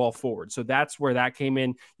get the ball forward. So that's where that came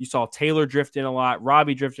in. You saw Taylor drift in a lot,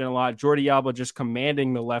 Robbie drift in a lot, Jordi Alba just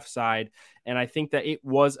commanding the left side. And I think that it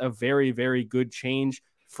was a very, very good change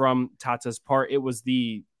from Tata's part. It was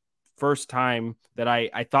the first time that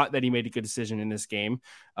I thought that he made a good decision in this game,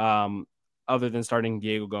 other than starting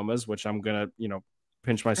Diego Gomez, which I'm going to,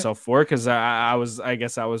 pinch myself for because I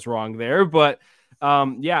guess I was wrong there. But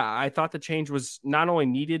yeah, I thought the change was not only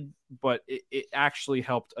needed, but it actually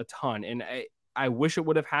helped a ton. And I wish it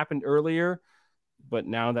would have happened earlier. But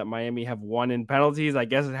now that Miami have won in penalties, I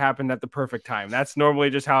guess it happened at the perfect time. That's normally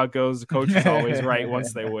just how it goes. The coach is always right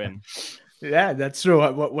once they win. Yeah, that's true.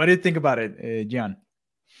 What do you think about it, Gian?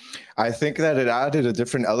 I think that it added a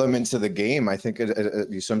different element to the game. I think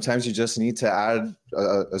sometimes you just need to add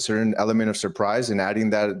a certain element of surprise, and adding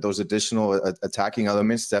those additional attacking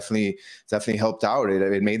elements definitely helped out.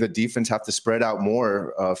 It made the defense have to spread out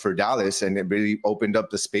more for Dallas, and it really opened up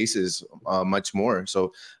the spaces much more.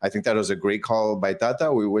 So I think that was a great call by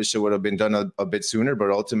Tata. We wish it would have been done a bit sooner, but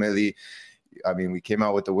ultimately, I mean, we came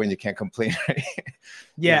out with the win. You can't complain, right?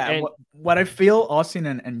 Yeah. And what I feel, Austin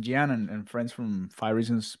and Gian and friends from 5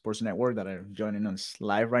 Reasons Sports Network that are joining us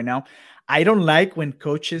live right now, I don't like when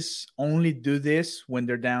coaches only do this when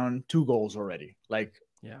they're down 2 goals already. Like,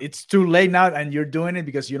 it's too late now, and you're doing it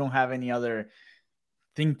because you don't have any other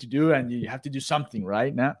thing to do, and you have to do something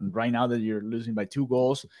right now that you're losing by 2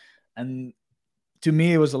 goals. And to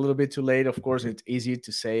me, it was a little bit too late. Of course, it's easy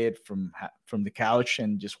to say it from the couch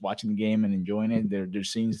and just watching the game and enjoying it. They're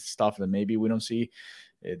seeing stuff that maybe we don't see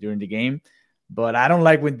during the game. But I don't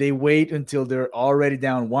like when they wait until they're already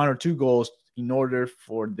down 1 or 2 goals in order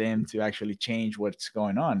for them to actually change what's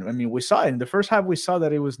going on. I mean, we saw it in the first half. We saw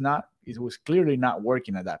that it was clearly not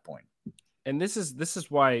working at that point. And this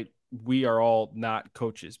is why we are all not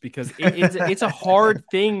coaches, because it's a hard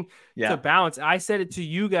thing to balance. I said it to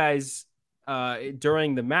you guys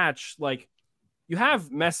during the match. Like, you have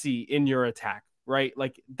Messi in your attack, right?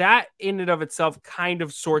 Like, that in and of itself kind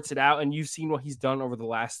of sorts it out, and you've seen what he's done over the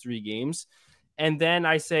last 3 games. And then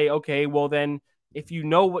I say, okay, well then, if you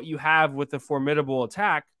know what you have with a formidable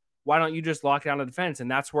attack, why don't you just lock down the defense?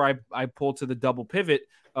 And that's where I pull to the double pivot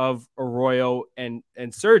of Arroyo and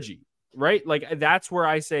Sergi, right? Like, that's where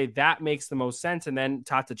I say that makes the most sense. And then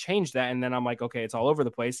Tata changed that, and then I'm like, okay, it's all over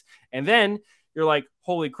the place. And then you're like,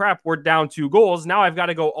 holy crap, we're down 2 goals. Now I've got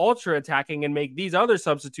to go ultra attacking and make these other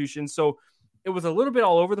substitutions. So it was a little bit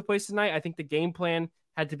all over the place tonight. I think the game plan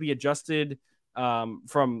had to be adjusted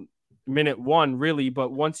from minute 1, really.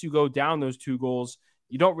 But once you go down those 2 goals,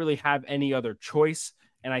 you don't really have any other choice.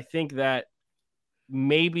 And I think that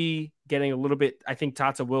maybe getting a little bit, I think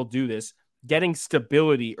Tata will do this, getting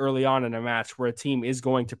stability early on in a match where a team is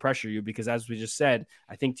going to pressure you, because as we just said,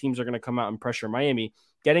 I think teams are going to come out and pressure Miami.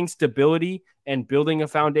 Getting stability and building a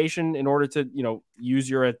foundation in order to, use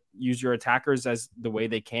your attackers as the way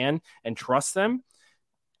they can and trust them,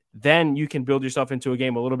 then you can build yourself into a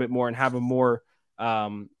game a little bit more and have a more,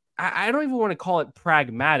 I don't even want to call it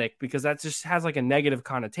pragmatic, because that just has like a negative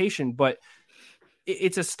connotation, but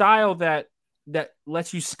it's a style that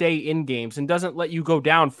lets you stay in games and doesn't let you go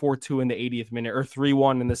down 4-2 in the 80th minute or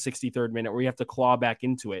 3-1 in the 63rd minute where you have to claw back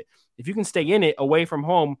into it. If you can stay in it away from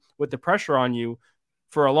home with the pressure on you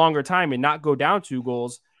for a longer time and not go down 2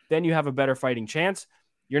 goals, then you have a better fighting chance.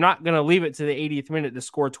 You're not going to leave it to the 80th minute to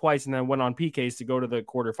score twice and then win on PKs to go to the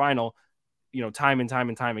quarterfinal, time and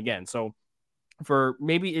time again. So for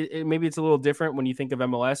maybe it's a little different when you think of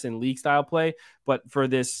MLS and league style play, but for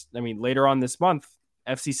this, I mean, later on this month,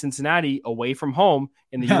 FC Cincinnati away from home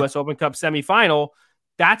in the U.S. Open Cup semifinal,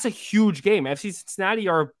 that's a huge game. FC Cincinnati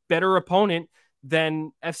are a better opponent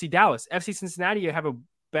than FC Dallas. FC Cincinnati have a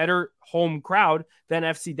better home crowd than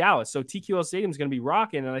FC Dallas. So TQL Stadium is going to be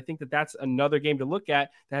rocking, and I think that that's another game to look at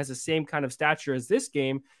that has the same kind of stature as this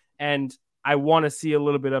game, and I want to see a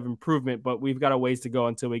little bit of improvement, but we've got a ways to go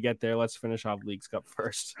until we get there. Let's finish off Leagues Cup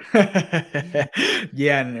first.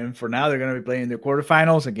 Yeah, and for now, they're going to be playing the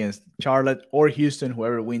quarterfinals against Charlotte or Houston,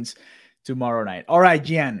 whoever wins tomorrow night. All right,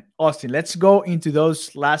 Gian, Austin, let's go into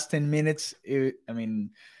those last 10 minutes. It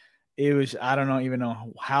was, I don't even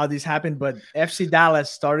know how this happened, but FC Dallas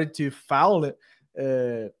started to foul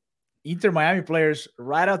Inter Miami players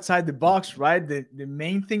right outside the box, right? The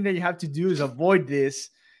main thing that you have to do is avoid this,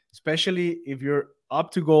 especially if you're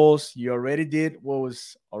up 2 goals. You already did what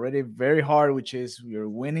was already very hard, which is you're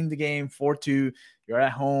winning the game 4-2. You're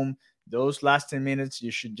at home. Those last 10 minutes,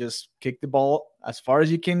 you should just kick the ball as far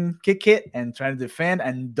as you can kick it and try to defend,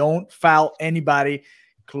 and don't foul anybody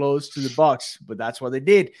close to the box. But that's what they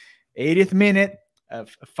did. 80th minute, a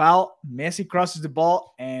foul. Messi crosses the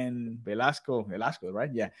ball, and Velasco, right?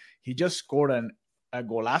 Yeah, he just scored a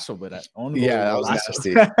golazo, but an own goal. Yeah, that was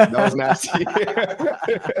nasty. That was nasty.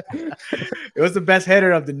 It was the best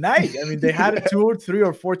header of the night. I mean, they had 2 or 3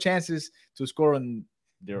 or 4 chances to score on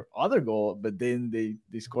their other goal, but then they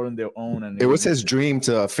scored on their own. And it was his dream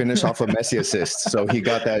to finish off a Messi assist, so he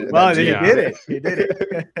got that. Well, he did it. He did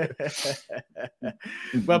it.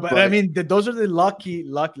 but I mean, those are the lucky,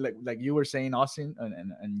 like you were saying, Austin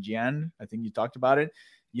and Gian. I think you talked about it.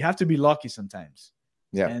 You have to be lucky sometimes.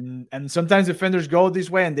 Yeah, and sometimes defenders go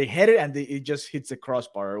this way and they hit it and it just hits the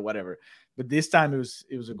crossbar or whatever. But this time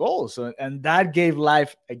it was a goal. So, and that gave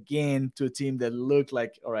life again to a team that looked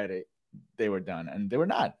like, all right, they were done, and they were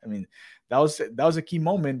not. I mean, that was a key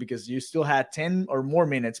moment, because you still had 10 or more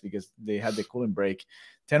minutes, because they had the cooling break,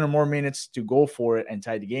 10 or more minutes to go for it and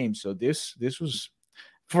tie the game. So this was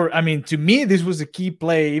to me, this was a key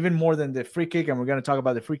play, even more than the free kick. And we're going to talk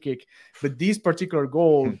about the free kick, but this particular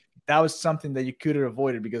goal, that was something that you could have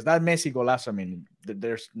avoided, because that Messi golazo, I mean,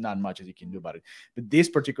 there's not much as you can do about it. But this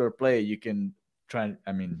particular play, you can try,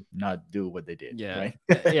 not do what they did. Yeah. Right?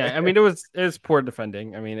 Yeah. I mean, it was poor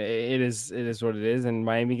defending. I mean, it is what it is. And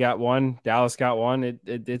Miami got one, Dallas got one.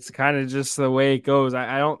 It's kind of just the way it goes.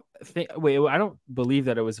 I don't believe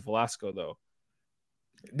that it was Velasco though.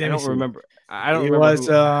 I don't remember. It was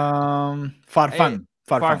Farfan.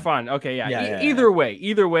 Farfan. Okay, yeah. Either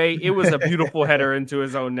way, it was a beautiful header into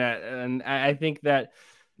his own net, and I think that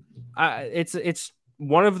it's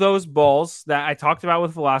one of those balls that I talked about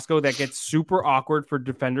with Velasco that gets super awkward for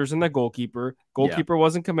defenders and the goalkeeper. Goalkeeper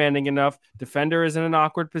wasn't commanding enough. Defender is in an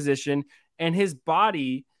awkward position, and his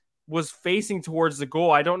body was facing towards the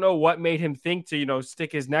goal. I don't know what made him think to,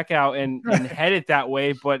 stick his neck out and head it that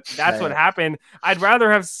way, but that's what happened. I'd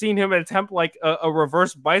rather have seen him attempt like a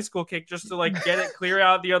reverse bicycle kick just to like get it clear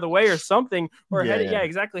out the other way or something, or head it. Yeah,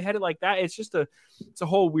 exactly. Head it like that. It's a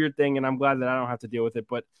whole weird thing. And I'm glad that I don't have to deal with it,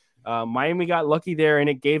 but Miami got lucky there and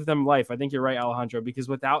it gave them life. I think you're right, Alejandro, because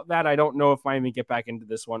without that, I don't know if Miami get back into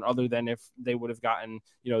this one, other than if they would have gotten,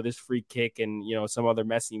 this free kick and, some other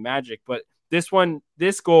messy magic. But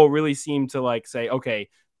this goal really seemed to like say, okay,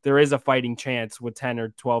 there is a fighting chance with 10 or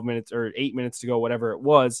 12 minutes or 8 minutes to go, whatever it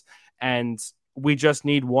was. And we just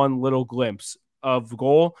need one little glimpse of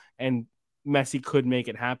goal, and Messi could make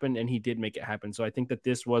it happen. And he did make it happen. So I think that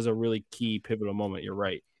this was a really key pivotal moment. You're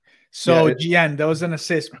right. So Gian, that was an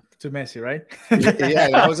assist to Messi, right? Yeah,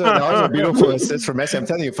 that was a beautiful assist for Messi. I'm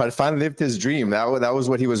telling you, Farfan lived his dream. That was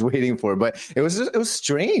what he was waiting for. But it was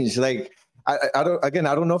strange. Like, I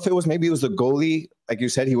don't know if it was the goalie. Like you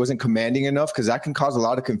said, he wasn't commanding enough, because that can cause a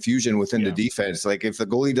lot of confusion within the defense. Like if the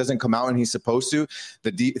goalie doesn't come out and he's supposed to,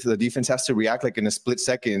 the defense has to react like in a split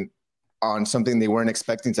second on something they weren't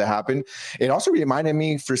expecting to happen. It also reminded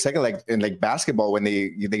me for a second, like in like basketball, when they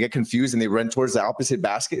get confused and they run towards the opposite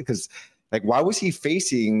basket, because like why was he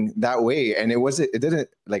facing that way? And it didn't,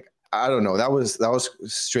 like, I don't know. That was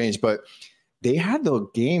strange, but they had the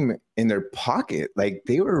game in their pocket. Like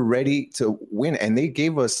they were ready to win, and they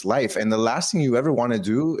gave us life. And the last thing you ever want to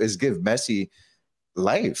do is give Messi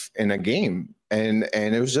life in a game. And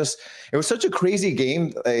it was such a crazy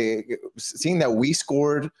game. Like, seeing that we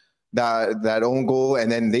scored that own goal, and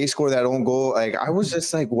then they score that own goal. Like I was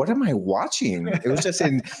just like, what am I watching? It was just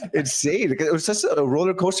insane. It was just a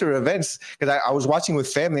roller coaster of events, because I was watching with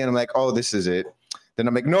family, and I'm like, oh, this is it. Then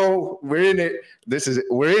I'm like, no, we're in it. This is it.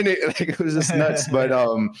 We're in it. Like it was just nuts. But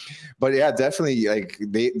yeah, definitely. Like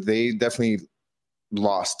they definitely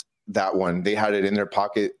lost that one. They had it in their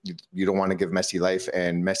pocket. You don't want to give Messi life,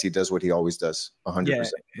 and Messi does what he always does, 100%. Yeah,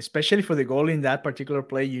 especially for the goal in that particular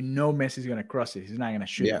play. Messi's going to cross it. He's not going to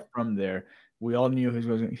shoot it from there. We all knew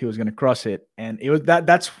he was going to cross it, and it was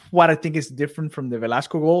that's what I think is different from the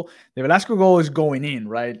Velasco goal. The Velasco goal is going in,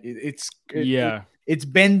 right? It's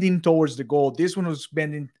bending towards the goal. This one was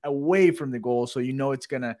bending away from the goal, so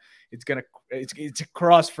it's a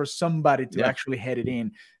cross for somebody to actually head it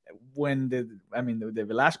in. When the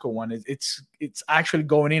Velasco one it's actually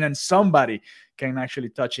going in, and somebody can actually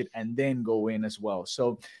touch it and then go in as well.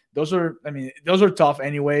 So those are tough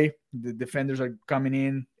anyway. The defenders are coming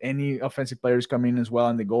in, any offensive players come in as well,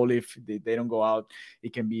 and the goalie, if they don't go out,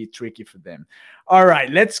 it can be tricky for them. All right,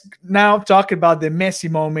 let's now talk about the Messi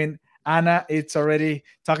moment. Anna, it's already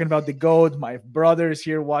talking about the GOAT. My brother is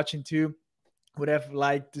here watching too. Would have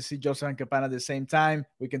liked to see Joseph and Campana at the same time.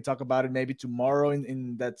 We can talk about it maybe tomorrow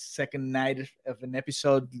in that second night of an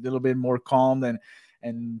episode, a little bit more calm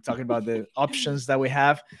and talking about the options that we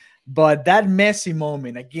have. But that Messi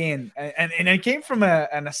moment again, and it came from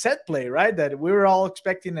a set play, right? That we were all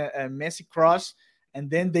expecting a Messi cross, and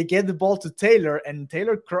then they get the ball to Taylor, and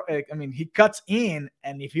Taylor, he cuts in,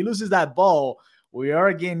 and if he loses that ball, we are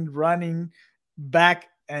again running back.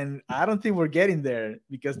 And I don't think we're getting there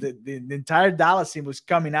because the entire Dallas team was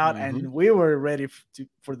coming out and we were ready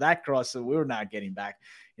for that cross. So we were not getting back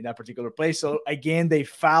in that particular play. So again, they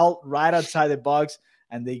fouled right outside the box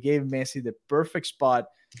and they gave Messi the perfect spot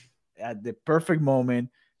at the perfect moment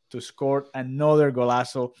to score another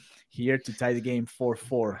golazo here to tie the game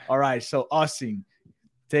 4-4. All right. So Austin,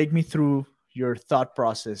 take me through your thought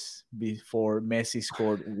process before Messi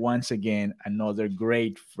scored once again another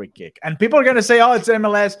great free kick. And people are going to say, oh, it's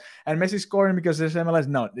MLS and Messi scoring because it's MLS.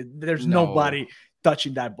 No, there's nobody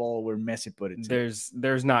touching that ball where Messi put it.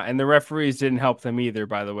 There's not. And the referees didn't help them either,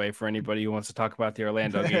 by the way, for anybody who wants to talk about the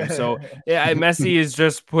Orlando game. So yeah, Messi is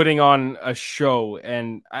just putting on a show.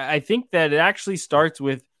 And I think that it actually starts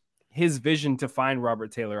with his vision to find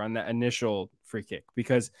Robert Taylor on that initial free kick,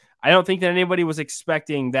 because I don't think that anybody was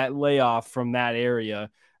expecting that layoff from that area.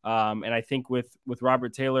 And I think with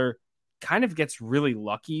Robert Taylor kind of gets really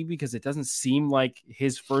lucky because it doesn't seem like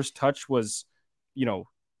his first touch was,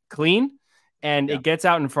 clean, and it gets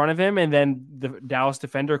out in front of him. And then the Dallas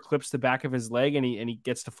defender clips the back of his leg and he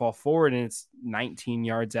gets to fall forward and it's 19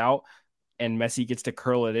 yards out and Messi gets to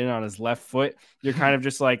curl it in on his left foot. You're kind of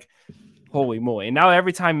just like, holy moly. And now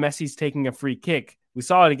every time Messi's taking a free kick, we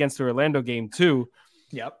saw it against the Orlando game too.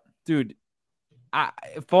 Yep. Dude,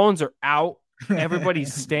 phones are out.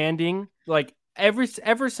 Everybody's standing. Like ever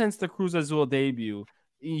since the Cruz Azul debut,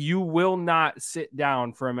 you will not sit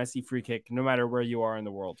down for a Messi free kick, no matter where you are in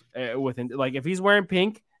the world. If he's wearing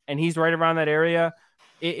pink and he's right around that area,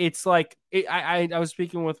 it's like I was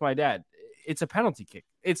speaking with my dad. It's a penalty kick.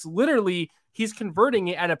 It's literally he's converting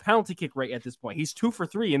it at a penalty kick rate at this point. He's 2 for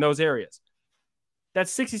 3 in those areas.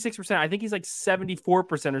 That's 66%. I think he's like 74% or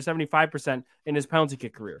 75% in his penalty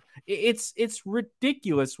kick career. It's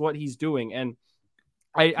ridiculous what he's doing. And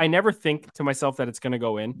I never think to myself that it's going to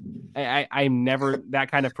go in. I'm never that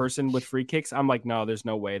kind of person with free kicks. I'm like, no, there's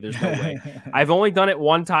no way. There's no way. I've only done it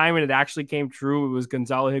one time and it actually came true. It was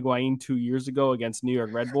Gonzalo Higuain 2 years ago against New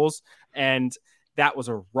York Red Bulls. And that was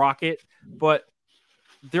a rocket. But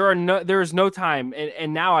there is no time.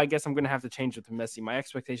 And now I guess I'm going to have to change with Messi. My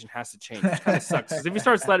expectation has to change. It kind of sucks. Because if he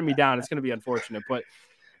starts letting me down, it's going to be unfortunate. But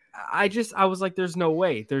I was like, there's no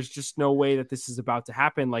way. There's just no way that this is about to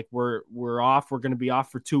happen. Like we're off. We're going to be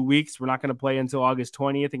off for 2 weeks. We're not going to play until August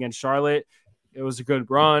 20th against Charlotte. It was a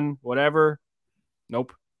good run, whatever.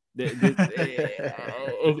 Nope.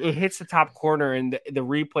 It hits the top corner and the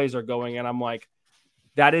replays are going. And I'm like,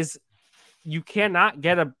 you cannot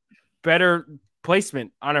get a better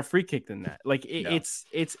placement on a free kick than that. Like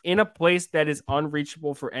it's in a place that is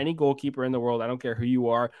unreachable for any goalkeeper in the world. I don't care who you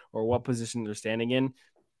are or what position they're standing in.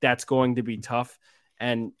 That's going to be tough.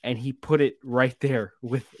 And he put it right there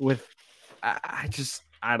with I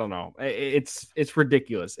don't know. It's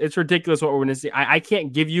ridiculous. It's ridiculous what we're witnessing. I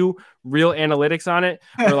can't give you real analytics on it,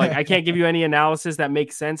 or like I can't give you any analysis that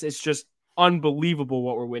makes sense. It's just unbelievable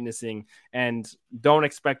what we're witnessing, and don't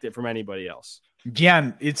expect it from anybody else.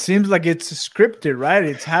 Gian, it seems like it's scripted, right?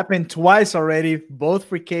 It's happened twice already. Both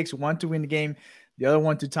free kicks, one to win the game, the other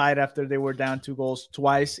one to tie it after they were down 2 goals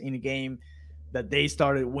twice in a game that they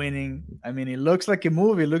started winning. I mean, it looks like a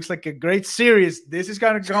movie. It looks like a great series. This is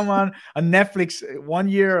going to come on Netflix 1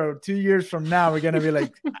 year or 2 years from now. We're going to be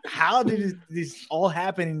like, how did this all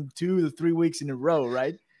happen in 2 to 3 weeks in a row,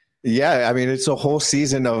 right? Yeah, I mean, it's a whole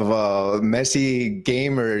season of Messi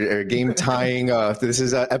game or game tying. This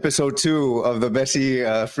is episode 2 of the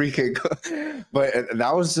Messi free kick. But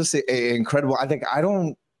that was just incredible. I think I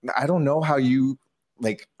don't know how you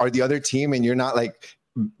are the other team and you're not like,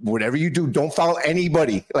 whatever you do, don't foul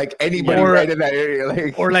anybody, right in that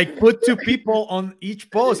area. Or put 2 people on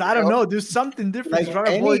each post. I don't know. Do something different.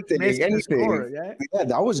 Anything. Score, yeah,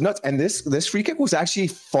 that was nuts. And this free kick was actually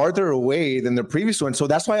farther away than the previous one. So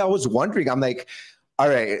that's why I was wondering. I'm like, all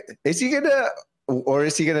right, is he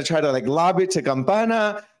gonna try to lob it to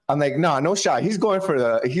Campana? I'm like, no shot. He's going for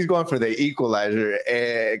the equalizer,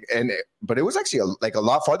 but it was actually a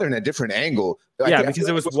lot farther in a different angle. Yeah, because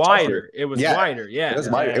it was wider. It was wider. Yeah, it was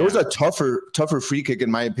wider. It was a tougher free kick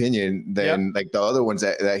in my opinion than the other ones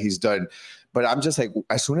that he's done. But I'm just like,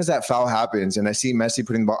 as soon as that foul happens and I see Messi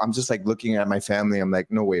putting the ball, I'm just looking at my family. I'm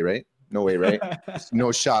like, no way, right? No way, right?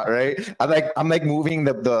 No shot, right? I'm like moving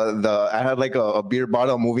the I had like a beer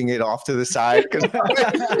bottle, moving it off to the side because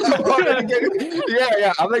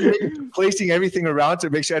I'm like placing everything around to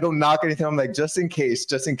make sure I don't knock anything. I'm like, just in case,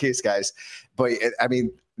 guys. But I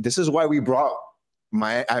mean, this is why we brought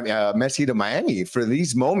Messi to Miami for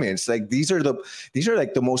these moments. Like these are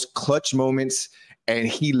like the most clutch moments, and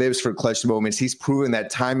he lives for clutch moments. He's proven that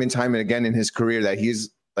time and time and again in his career that he's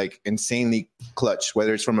like insanely clutch,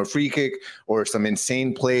 whether it's from a free kick or some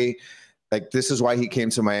insane play. Like this is why he came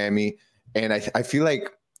to Miami. And I feel like,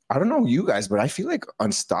 I don't know you guys, but I feel like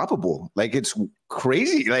unstoppable. Like it's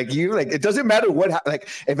crazy. Like it doesn't matter what, like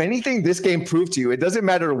if anything, this game proved to you, it doesn't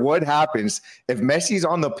matter what happens. If Messi's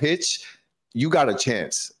on the pitch, you got a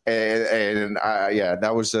chance. And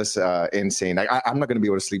that was just insane. I'm not going to be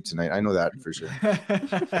able to sleep tonight. I know that for sure.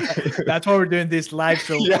 That's why we're doing this live.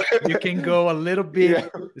 So you can go a little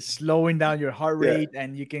bit slowing down your heart rate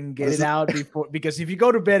and you can get it out before, because if you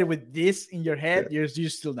go to bed with this in your head, you're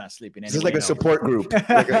still not sleeping. This is like a support group. And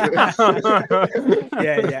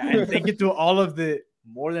thank you to all of the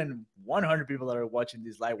more than 100 people that are watching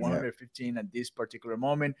this live, 115 at this particular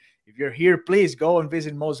moment. If you're here, please go and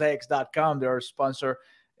visit mosaics.com. They're our sponsor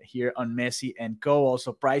here on Messi and Co.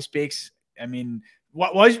 Also, Prize Picks. I mean,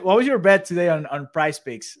 what was your bet today on Prize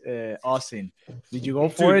Picks, Austin? Did you go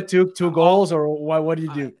for it? Took 2 goals, or what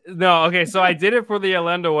did you do? No, okay. So I did it for the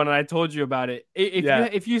Orlando one, and I told you about it.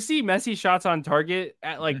 If you see Messi shots on target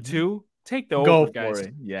at like 2, take the over, guys.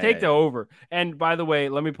 Take the over. And by the way,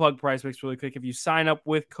 let me plug Prize Picks really quick. If you sign up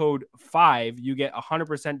with code 5, you get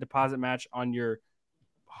 100% deposit match on your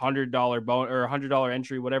 $100 bonus or $100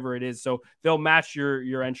 entry, whatever it is. So they'll match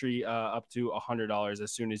your entry up to $100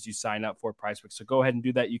 as soon as you sign up for Prize Picks. So go ahead and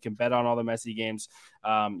do that. You can bet on all the Messi games.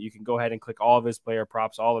 You can go ahead and click all of his player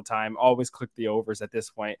props all the time. Always click the overs at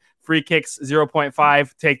this point. Free kicks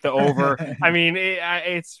 0.5. Take the over. I mean,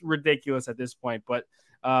 it's ridiculous at this point, but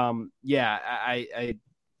I'm at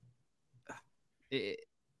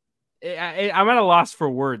a loss for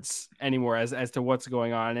words anymore as to what's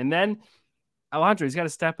going on. And then Alejandro's got to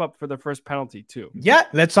step up for the first penalty too. Yeah,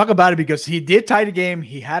 let's talk about it, because he did tie the game.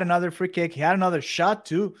 He had another free kick. He had another shot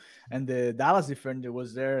too, and the Dallas defender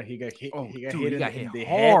was there. He got hit. He got hit in the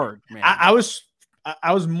hard head. Man. I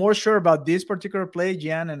was more sure about this particular play,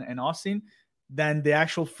 Gian and Austin, than the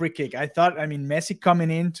actual free kick. I thought, Messi coming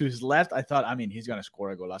in to his left, I thought, he's going to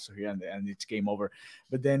score a golazo here and it's game over.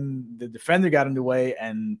 But then the defender got in the way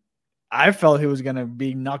and I felt he was going to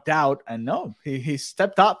be knocked out. And no, he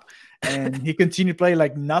stepped up and he continued playing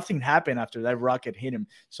like nothing happened after that rocket hit him.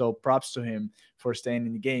 So props to him for staying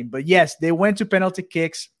in the game. But yes, they went to penalty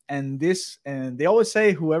kicks, and they always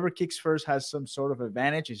say whoever kicks first has some sort of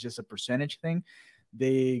advantage. It's just a percentage thing.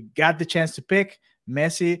 They got the chance to pick.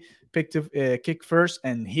 Messi picked a kick first,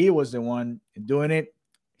 and he was the one doing it.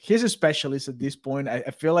 He's a specialist at this point. I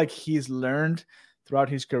feel like he's learned throughout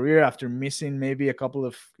his career after missing maybe a couple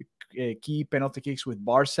of key penalty kicks with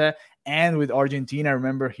Barca and with Argentina. I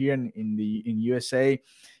remember here in USA,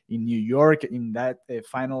 in New York, in that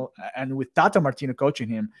final, and with Tata Martino coaching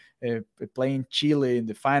him, playing Chile in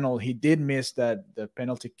the final, he did miss the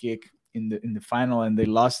penalty kick in the final, and they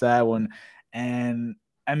lost that one. And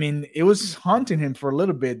it was haunting him for a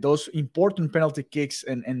little bit, those important penalty kicks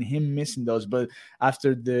and him missing those. But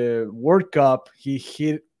after the World Cup, he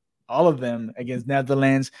hit all of them against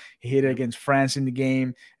Netherlands. He hit it against France in the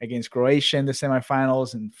game, against Croatia in the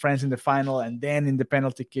semifinals, and France in the final, and then in the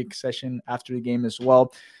penalty kick session after the game as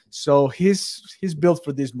well. So he's built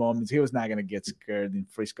for these moments. He was not going to get scared in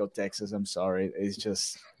Frisco, Texas. I'm sorry.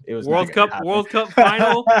 It was World Cup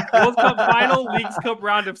final, Leagues Cup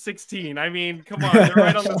round of 16. Come on, they're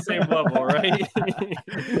right on the same level, right?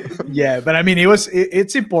 Yeah, but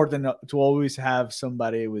it's important to always have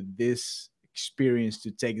somebody with this experience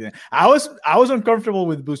to take them. I was uncomfortable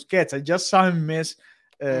with Busquets. I just saw him miss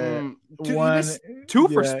two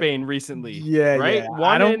for Spain recently. Yeah, right.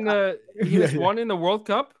 Yeah. He was one in the World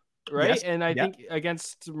Cup, right? Yes, and I think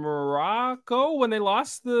against Morocco when they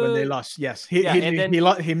lost. Yes. He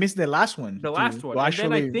missed the last one. And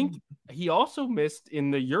then I think he also missed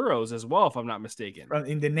in the Euros as well, if I'm not mistaken.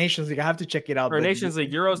 In the Nations League, I have to check it out. Or Nations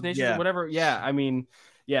League, Euros, Nations, whatever. Yeah,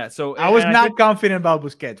 yeah, so I was not confident about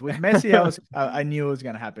Busquets. With Messi, I knew it was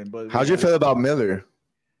gonna happen. But how'd you feel about Miller?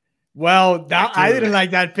 Well, I didn't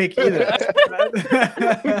like that pick either.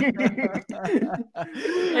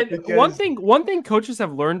 And one thing coaches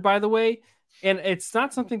have learned, by the way, and it's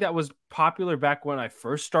not something that was popular back when I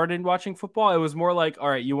first started watching football. It was more like, all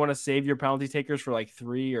right, you want to save your penalty takers for like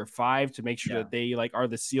 3 or 5 to make sure that they are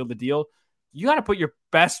the seal of the deal. you got to put your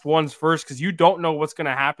best ones first because you don't know what's going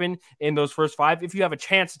to happen in those first 5 if you have a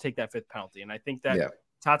chance to take that 5th penalty. And I think that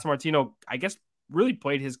Tata Martino, I guess, really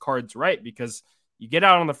played his cards right because you get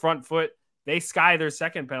out on the front foot, they sky their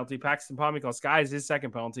 2nd penalty, Paxton Pomykal skies his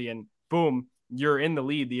 2nd penalty, and boom, you're in the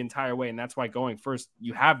lead the entire way. And that's why going first,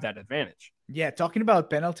 you have that advantage. Yeah, talking about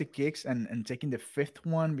penalty kicks and taking the 5th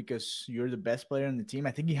one because you're the best player on the team.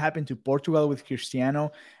 I think it happened to Portugal with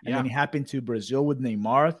Cristiano, and then it happened to Brazil with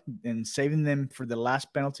Neymar, and saving them for the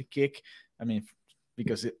last penalty kick. I mean,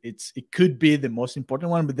 because it could be the most important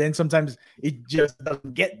one, but then sometimes it just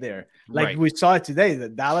doesn't get there. Like we saw it today,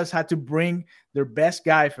 that Dallas had to bring their best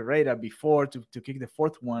guy, Ferreira, before to kick the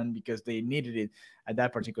 4th one because they needed it at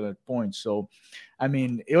that particular point. So, I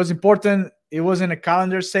mean, it was important. It wasn't a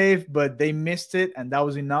calendar save, but they missed it, and that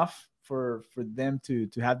was enough for them to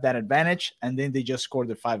have that advantage. And then they just scored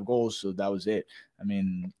the 5 goals, so that was it. I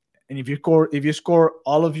mean, and if you score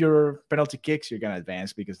all of your penalty kicks, you're gonna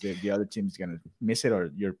advance because the other team is gonna miss it,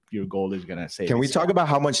 or your goal is gonna save. Can we talk about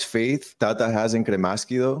how much faith Tata has in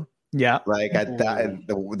Cremaschi though? Yeah, like at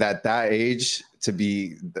that age to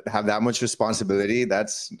have that much responsibility,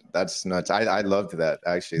 that's nuts. I loved that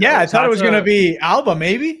actually. Yeah, I thought it was gonna be Alba,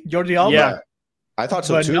 maybe Jordi Alba. Yeah, I thought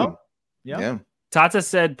so too. No. Yeah. Tata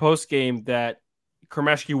said post game that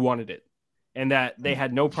Cremaschi wanted it, and that they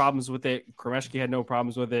had no problems with it. Cremaschi had no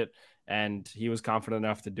problems with it, and he was confident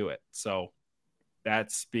enough to do it. So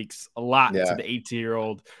that speaks a lot to the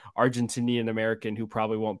 18-year-old Argentinian American who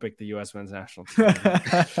probably won't pick the U.S. men's national team.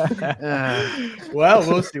 Well,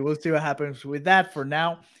 we'll see. We'll see what happens with that. For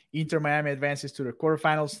now, Inter Miami advances to the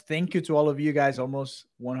quarterfinals. Thank you to all of you guys. Almost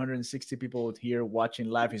 160 people here watching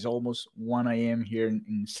live. It's almost 1 a.m. here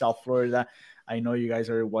in South Florida. I know you guys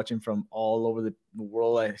are watching from all over the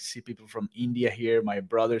world. I see people from India here. My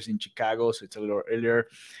brother's in Chicago, so it's a little earlier.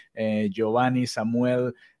 Giovanni,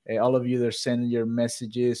 Samuel, all of you that are sending your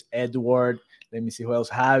messages. Edward, let me see who else.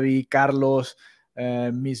 Javi, Carlos,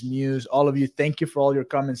 Miss Muse, all of you. Thank you for all your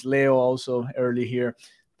comments. Leo also early here.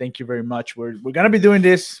 Thank you very much. We're gonna be doing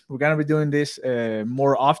this. We're gonna be doing this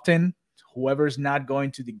more often. Whoever's not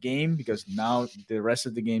going to the game, because now the rest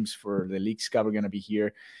of the games for the Leagues Cup are going to be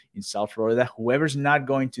here in South Florida. Whoever's not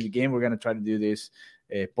going to the game, we're going to try to do this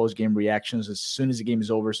post-game reactions as soon as the game is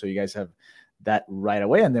over, so you guys have that right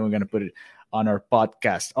away, and then we're going to put it on our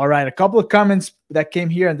podcast. All right, a couple of comments that came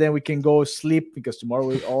here, and then we can go sleep because tomorrow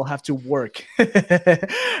we all have to work.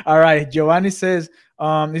 All right, Giovanni says,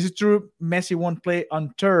 is it true Messi won't play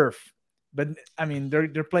on turf? But, I mean,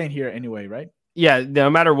 they're playing here anyway, right? Yeah, no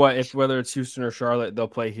matter what, whether it's Houston or Charlotte, they'll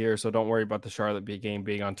play here. So don't worry about the Charlotte game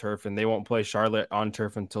being on turf, and they won't play Charlotte on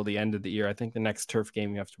turf until the end of the year. I think the next turf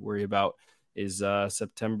game you have to worry about is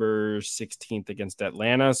September 16th against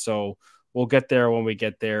Atlanta. So we'll get there when we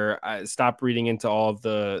get there. Stop reading into all of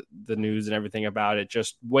the news and everything about it.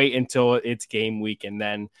 Just wait until it's game week, and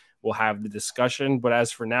then we'll have the discussion. But as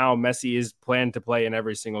for now, Messi is planned to play in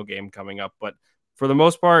every single game coming up. But for the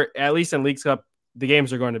most part, at least in Leagues Cup, the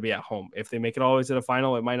games are going to be at home. If they make it all the way to the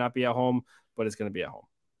final, it might not be at home, but it's going to be at home.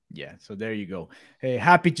 Yeah, so there you go. Hey,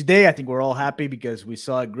 happy today. I think we're all happy because we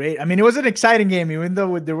saw a great. I mean, it was an exciting game, even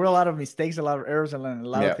though there were a lot of mistakes, a lot of errors, and a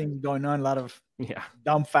lot of things going on, a lot of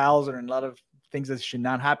dumb fouls, and a lot of things that should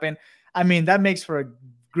not happen. I mean, that makes for a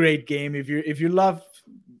great game. If you love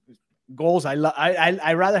goals, I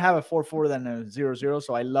rather have a 4-4 than a 0-0.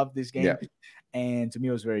 So I love this game. Yeah. And to me,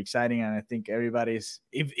 it was very exciting. And I think everybody's,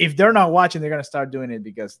 if they're not watching, they're going to start doing it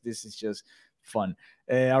because this is just fun.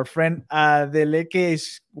 Our friend Deleke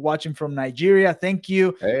is watching from Nigeria. Thank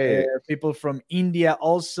you. Hey. People from India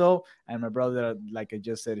also. And my brother, like I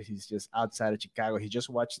just said, he's just outside of Chicago. He just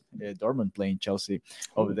watched Dortmund playing Chelsea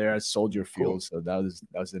over there at Soldier Field. Cool. So that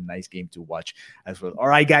was a nice game to watch as well. All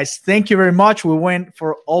right, guys. Thank you very much. We went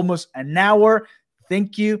for almost an hour.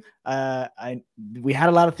 Thank you. We had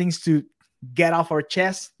a lot of things to get off our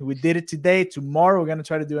chest. We did it today. Tomorrow we're going to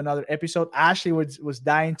try to do another episode. Ashley was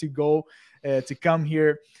dying to go to come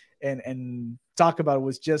here and talk about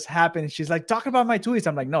what's just happened. She's like, talk about my tweets.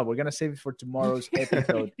 I'm like, no, we're going to save it for tomorrow's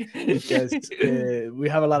episode because we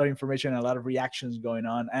have a lot of information and a lot of reactions going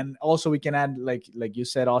on. And also we can add, like you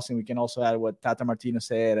said, Austin, we can also add what Tata Martino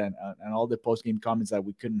said and all the post-game comments that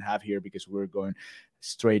we couldn't have here because we're going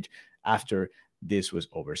straight after this was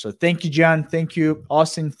over. So thank you, John. Thank you,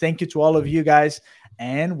 Austin. Thank you to all of you guys.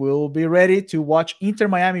 And we'll be ready to watch Inter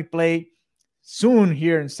Miami play soon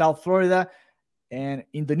here in South Florida. And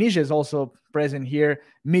Indonesia is also present here.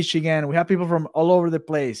 Michigan. We have people from all over the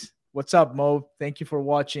place. What's up, Mo? Thank you for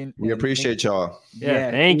watching. We appreciate y'all. Yeah,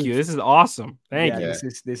 thank you. This is awesome. Thank you.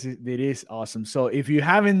 It is awesome. So if you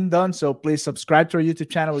haven't done so, please subscribe to our YouTube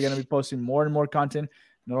channel. We're going to be posting more and more content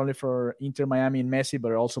not only for Inter Miami and Messi,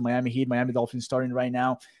 but also Miami Heat, Miami Dolphins starting right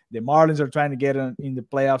now. The Marlins are trying to get in the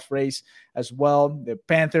playoff race as well. The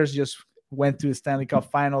Panthers just went to the Stanley Cup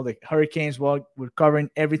final. The Hurricanes, well, we're covering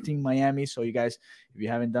everything Miami. So you guys, if you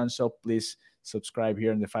haven't done so, please subscribe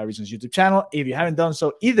here on the 5 Reasons YouTube channel. If you haven't done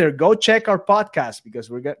so either, go check our podcast, because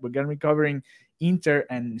we're going to be covering Inter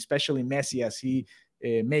and especially Messi as he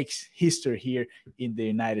makes history here in the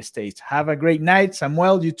United States. Have a great night,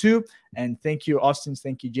 Samuel, you too. And thank you, Austin.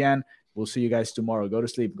 Thank you, Jan. We'll see you guys tomorrow. Go to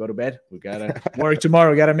sleep, go to bed. We got to work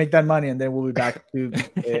tomorrow. We got to make that money, and then we'll be back to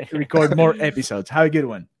record more episodes. Have a good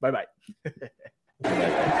one. Bye-bye.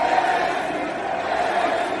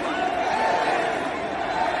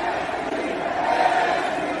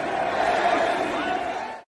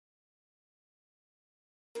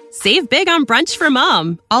 Save big on brunch for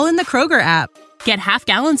mom, all in the Kroger app. Get half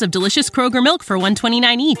gallons of delicious Kroger milk for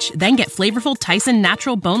 $1.29 each. Then get flavorful Tyson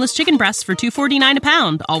natural boneless chicken breasts for $2.49 a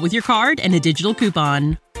pound, all with your card and a digital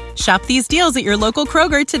coupon. Shop these deals at your local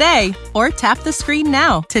Kroger today, or tap the screen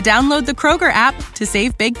now to download the Kroger app to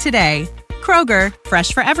save big today. Kroger,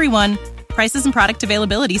 fresh for everyone. Prices and product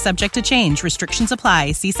availability subject to change. Restrictions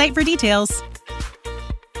apply. See site for details.